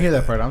did Oh, I didn't say hear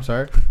that part. I'm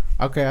sorry.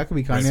 Okay, I could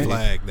be Red Kanye.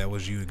 flag. That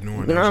was you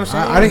ignoring. You know what I'm that.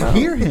 saying? I didn't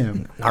hear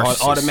him.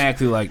 Narcissist.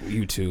 Automatically like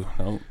you two.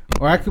 No.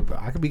 Or I could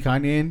be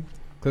Kanye and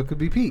Cliff could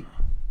be Pete.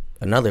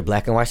 Another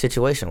black and white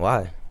situation.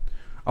 Why?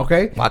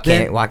 Okay. Why then-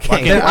 can't? Why Why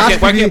can't? can't, Ash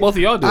why could can't be- both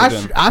of y'all do it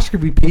then? Ash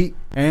could be Pete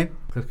and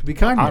Cliff could be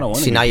Kanye. I don't want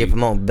to. See, now you're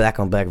promoting black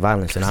on black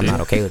violence, and I'm not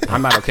okay with that.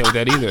 I'm not okay with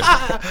that either.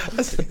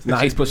 Now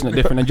he's pushing a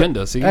different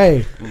agenda. See,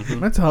 Hey,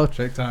 mental health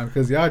check time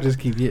because y'all just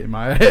keep getting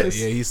my ass.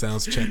 Yeah, he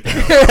sounds checked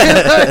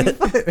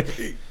out.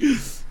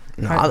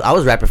 No, I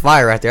was rapid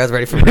fire right there. I was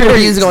ready for where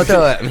you was going to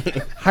throw at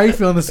me. How you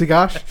feeling, this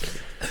Gosh?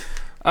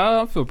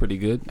 I feel pretty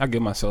good. I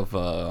give myself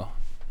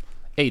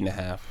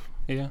 8.5.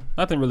 Yeah,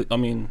 nothing really. I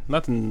mean,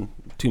 nothing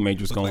too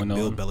major's Look going like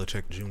Bill on.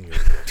 Belichick Jr.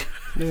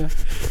 Yeah,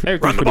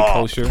 everything's pretty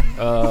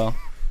kosher.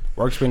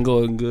 Work's been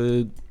going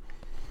good.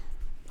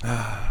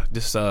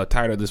 Just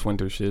tired of this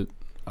winter shit.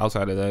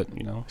 Outside of that,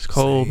 you know, It's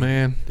cold, Same.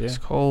 man. Yeah. It's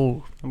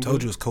cold. I'm Told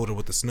good. you it's colder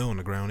with the snow on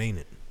the ground, ain't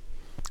it?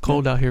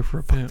 Cold out here for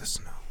a Fuck pimp. the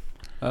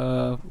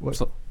snow. What?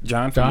 So,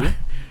 John, for you?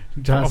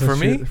 John Oh, said for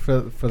me? shit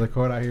for the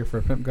court out here for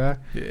a pimp guy.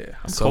 Yeah,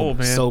 I'm So- cold,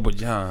 man. Sober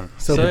John.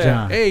 Sober yeah,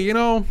 John. Hey, you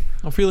know,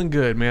 I'm feeling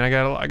good, man.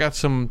 I got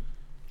some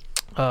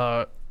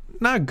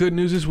not good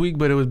news this week,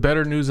 but it was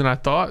better news than I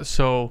thought.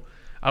 So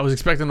I was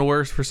expecting the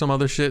worst for some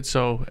other shit,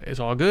 so it's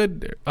all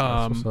good.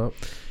 That's what's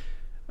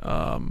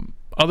up.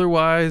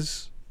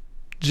 Otherwise,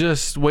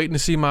 just waiting to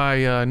see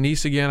my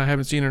niece again. I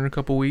haven't seen her in a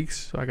couple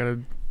weeks, so I gotta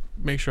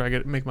make sure I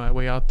make my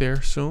way out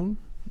there soon.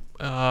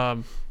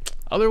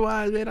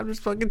 Otherwise, man, I'm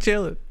just fucking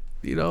chilling.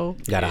 You know,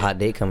 Got a hot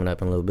date coming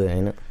up in a little bit,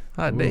 ain't it?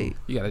 hot date.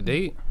 You got a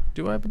date?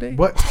 Do I have a date?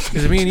 What?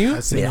 Is it me and you? I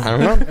see Yeah, I him.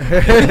 don't know.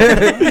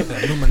 The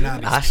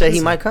Illuminati. I said he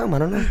might come. I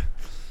don't know.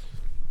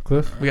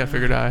 Cliff? We gotta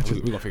figure it out.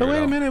 We gonna figure Oh, wait it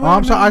a out. minute. Oh,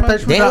 I'm sorry. I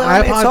thought you were Damn,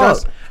 I man,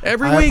 apologize. talk.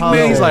 Every I week,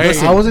 man, he's like,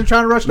 apologize. hey, I wasn't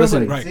trying to rush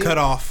Listen, nobody. Right, cut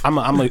off. I'm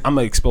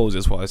gonna expose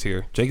this while it's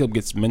here. Jacob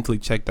gets mentally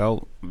checked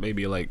out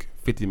maybe like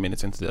 50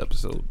 minutes into the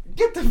episode.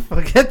 Get the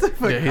fuck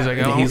yeah, he's like,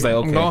 And he's like, I'm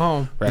okay. going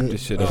home. Wrap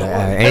this shit He's like, up.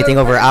 anything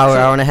over an hour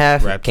and a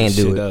half, Wrap can't this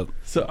do shit it. up.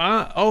 So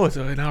it's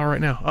an hour right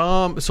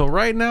now. So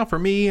right now for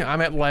me, I'm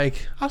at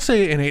like I'll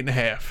say an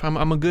 8.5.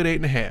 I'm a good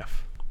 8.5.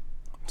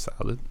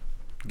 Solid.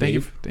 Thank you.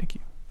 Dave? Thank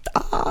you.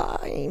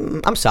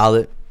 I'm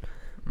solid.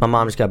 My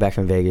mom just got back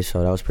from Vegas,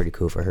 so that was pretty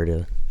cool for her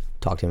to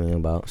talk to me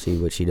about, see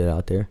what she did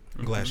out there.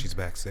 I'm glad she's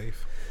back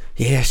safe.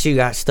 Yeah, she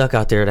got stuck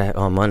out there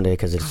on Monday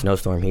because of the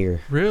snowstorm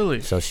here. Really?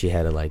 So she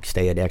had to like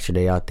stay an extra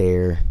day out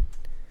there.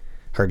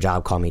 Her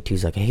job called me too.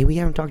 She's like, "Hey, we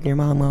haven't talked to your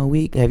mom all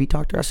week. Have you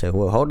talked to her?" I said,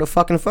 "Well, hold the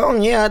fucking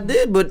phone." Yeah, I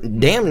did, but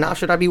damn, now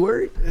should I be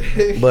worried?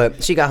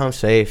 But she got home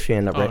safe. She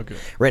ended up good.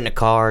 renting a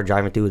car,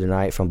 driving through the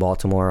night from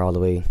Baltimore all the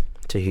way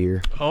to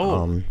here.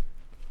 Oh.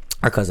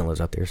 Our cousin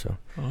lives out there, so.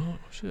 Oh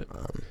shit.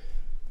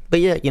 But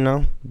yeah, you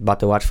know,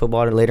 about to watch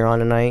football later on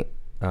tonight.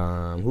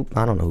 I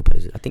don't know who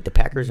plays it. I think the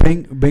Packers.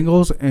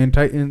 Bengals and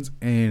Titans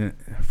and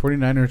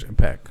 49ers and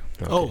Pack.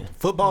 Oh,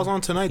 football's on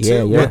tonight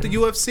Yeah, too yeah. with the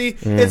UFC.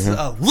 It's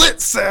a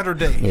lit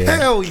Saturday. Yeah.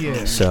 Hell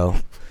yeah! So,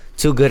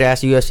 two good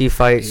ass UFC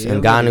fights. Yeah,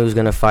 And Ngannou's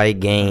gonna fight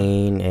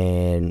Gain,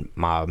 and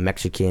my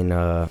Mexican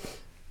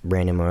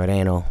Brandon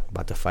Moreno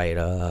about to fight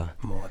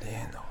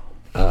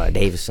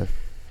Davison.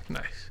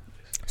 Nice.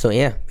 So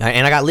yeah,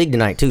 and I got league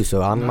tonight too.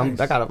 So I'm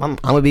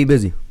gonna be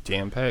busy.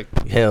 Jam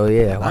packed. Hell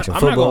yeah, watching I'm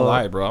football, not gonna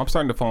lie, bro. I'm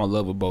starting to fall in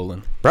love with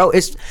bowling. bro.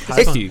 It's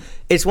It's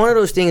it's one of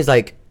those things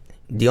like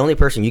the only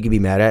person you can be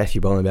mad at if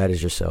you're bowling bad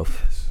is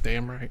yourself.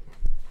 Damn right.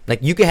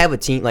 Like you can have a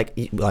team,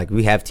 like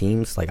we have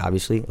teams, like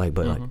obviously, like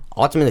but like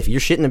ultimately, if you're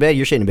shit in the bed,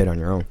 you're shit in the bed on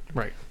your own.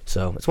 Right.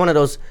 So it's one of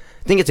those.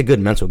 I think it's a good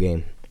mental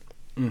game,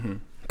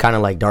 kind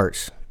of like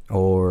darts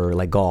or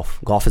like golf.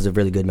 Golf is a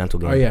really good mental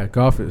game. Oh yeah,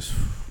 golf is.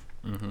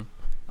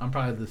 I'm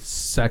probably the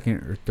second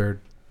or third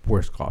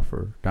worst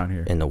golfer down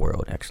here. in the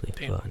world actually.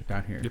 Damn. But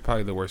Down here, You're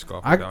probably the worst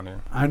golfer I down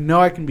there. I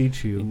know I can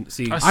beat you.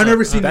 See, I've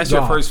never seen that's you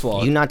your golf. first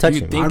flaw. You not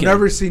touching me. thinking- I've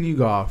never seen you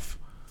golf.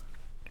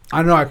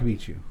 I know I can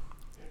beat you.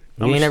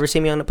 you ain't never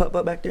seen me on the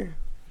putt back there.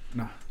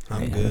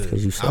 I'm Yeah, that's 'cause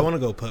good. you suck. I want to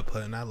go putt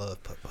putt, and I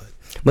love putt putt.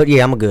 But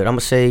yeah, I'm a good. I'm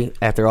gonna say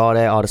after all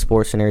that, all the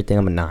sports and everything,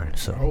 I'm a 9.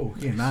 So Oh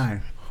yeah,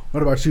 9.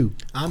 What about you?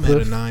 I'm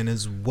Cliff? at a 9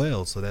 as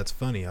well, so that's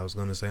funny. I was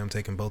going to say I'm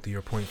taking both of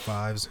your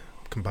 .5s,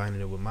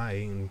 combining it with my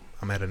 8, and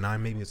I'm at a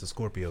 9. Maybe it's a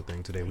Scorpio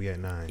thing today. We at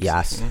 9.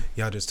 yes,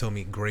 Y'all just told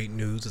me great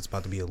news. It's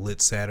about to be a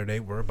lit Saturday.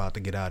 We're about to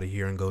get out of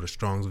here and go to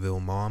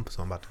Strongsville Mall.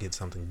 So I'm about to get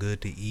something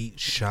good to eat,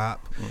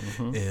 shop,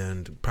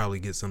 and probably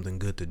get something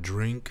good to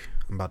drink.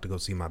 I'm about to go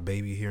see my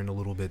baby here in a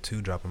little bit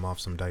too, drop him off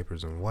some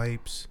diapers and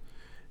wipes.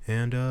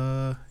 And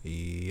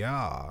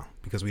yeah,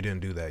 because we didn't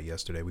do that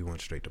yesterday. We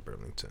went straight to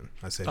Burlington.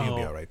 I said he'll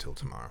be all right till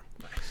tomorrow.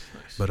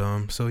 Nice.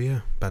 But so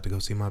yeah, about to go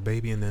see my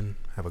baby and then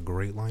have a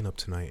great lineup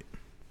tonight.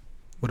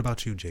 What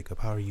about you, Jacob?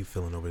 How are you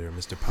feeling over there,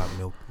 Mr. Pop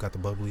Milk? Got the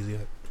bubblies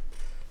yet?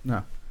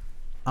 No.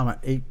 I'm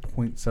at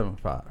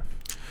 8.75.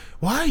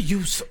 Why are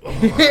you so... I'm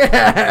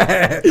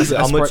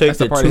gonna take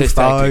the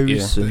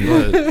 2.5s.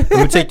 I'm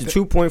gonna take the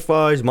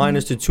 2.5s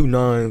minus the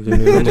 2.9s, and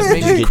then I'm This gonna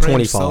makes just me get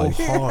cringe 25.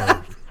 so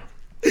hard.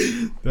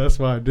 That's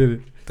why I did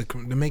it.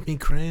 To make me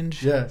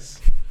cringe? Yes.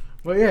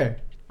 But yeah,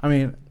 I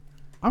mean,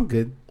 I'm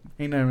good.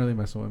 Ain't nothing really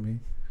messing with me.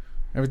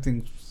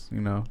 Everything's, it's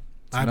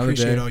I another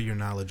appreciate day. all your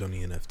knowledge on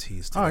the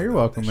NFTs. Oh, today, you're though.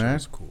 welcome, That shit man.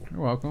 was cool.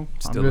 You're welcome.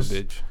 Still a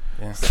bitch.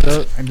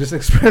 Yeah. And just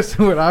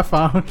expressing what I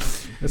found.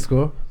 It's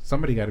cool.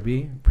 Somebody got to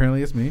be.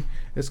 Apparently, it's me.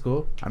 It's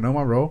cool. I know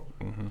my role.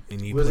 And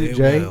you Was play it it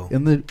Jay well.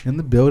 in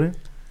the building,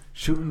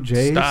 shooting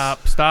Jays? Stop.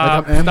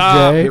 Like I'm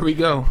MJ. Here we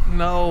go.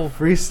 No.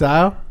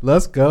 Freestyle.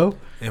 Let's go.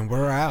 And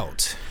we're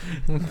out.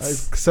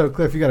 So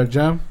Cliff, you got a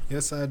gem?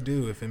 Yes, I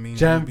do. If it means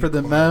Gem you be for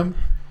the quiet. mem.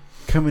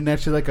 Coming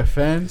at you like a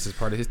fan. This is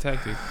part of his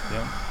tactic.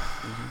 Yeah.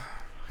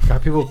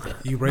 Got people.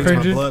 You raise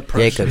Cringing. my blood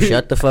pressure. Jacob,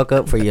 shut the fuck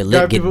up for your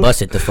lip Got get people-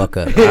 busted the fuck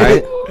up. All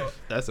right.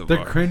 That's a The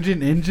bar.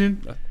 cringing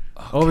engine.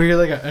 Over here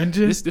like an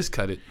engine. This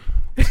cut it.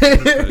 This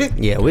cut it.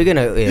 Yeah, we're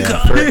gonna.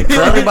 Yeah,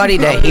 for everybody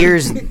that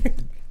hears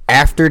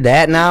after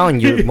that now,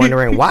 and you're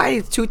wondering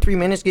why 2-3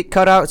 minutes get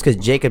cut out, it's because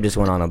Jacob just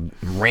went on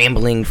a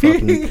rambling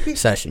fucking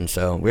session.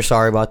 So we're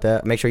sorry about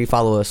that. Make sure you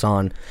follow us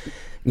on,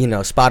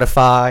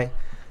 Spotify,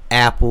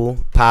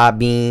 Apple,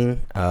 Podbean,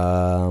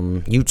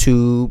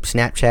 YouTube,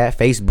 Snapchat,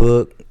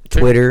 Facebook,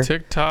 Twitter,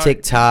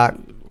 TikTok.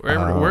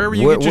 Wherever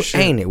you get your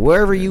shit. Ain't it?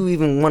 Wherever you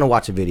even want to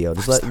watch a video,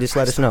 just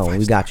let us know.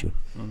 We got you.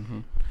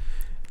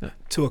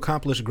 To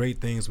accomplish great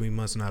things, we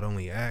must not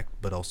only act,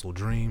 but also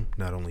dream,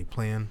 not only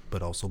plan,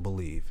 but also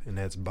believe. And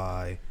that's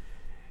by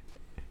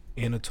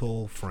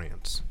Anatole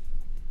France.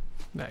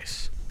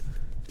 Nice.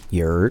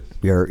 You're.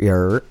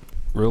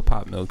 Real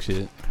pop milk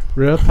shit.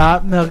 Real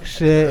pop milk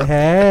shit.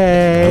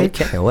 Hey.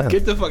 Okay, well.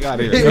 Get the fuck out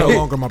of You're here. no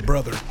longer my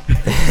brother.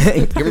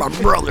 You're my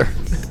brother.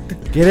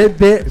 Get it,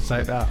 bitch. It's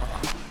like that.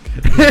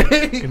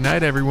 Good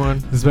night, everyone.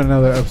 This has been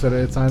another episode of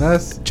It's On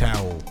Us.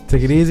 Ciao.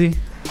 Take it easy.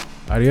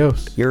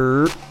 Adios.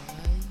 You're.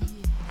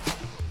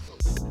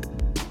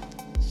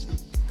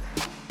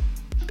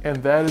 And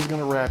that is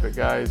going to wrap it,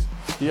 guys.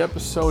 The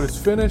episode is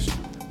finished.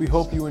 We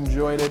hope you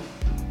enjoyed it.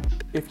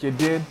 If you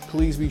did,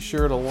 please be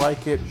sure to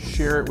like it,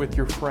 share it with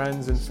your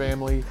friends and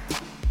family,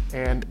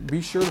 and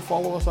be sure to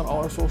follow us on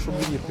all our social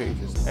media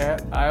pages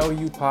at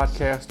IOU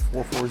Podcast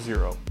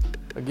 440.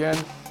 Again,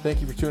 thank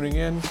you for tuning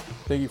in.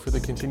 Thank you for the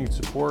continued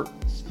support.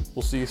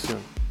 We'll see you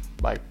soon.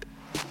 Bye.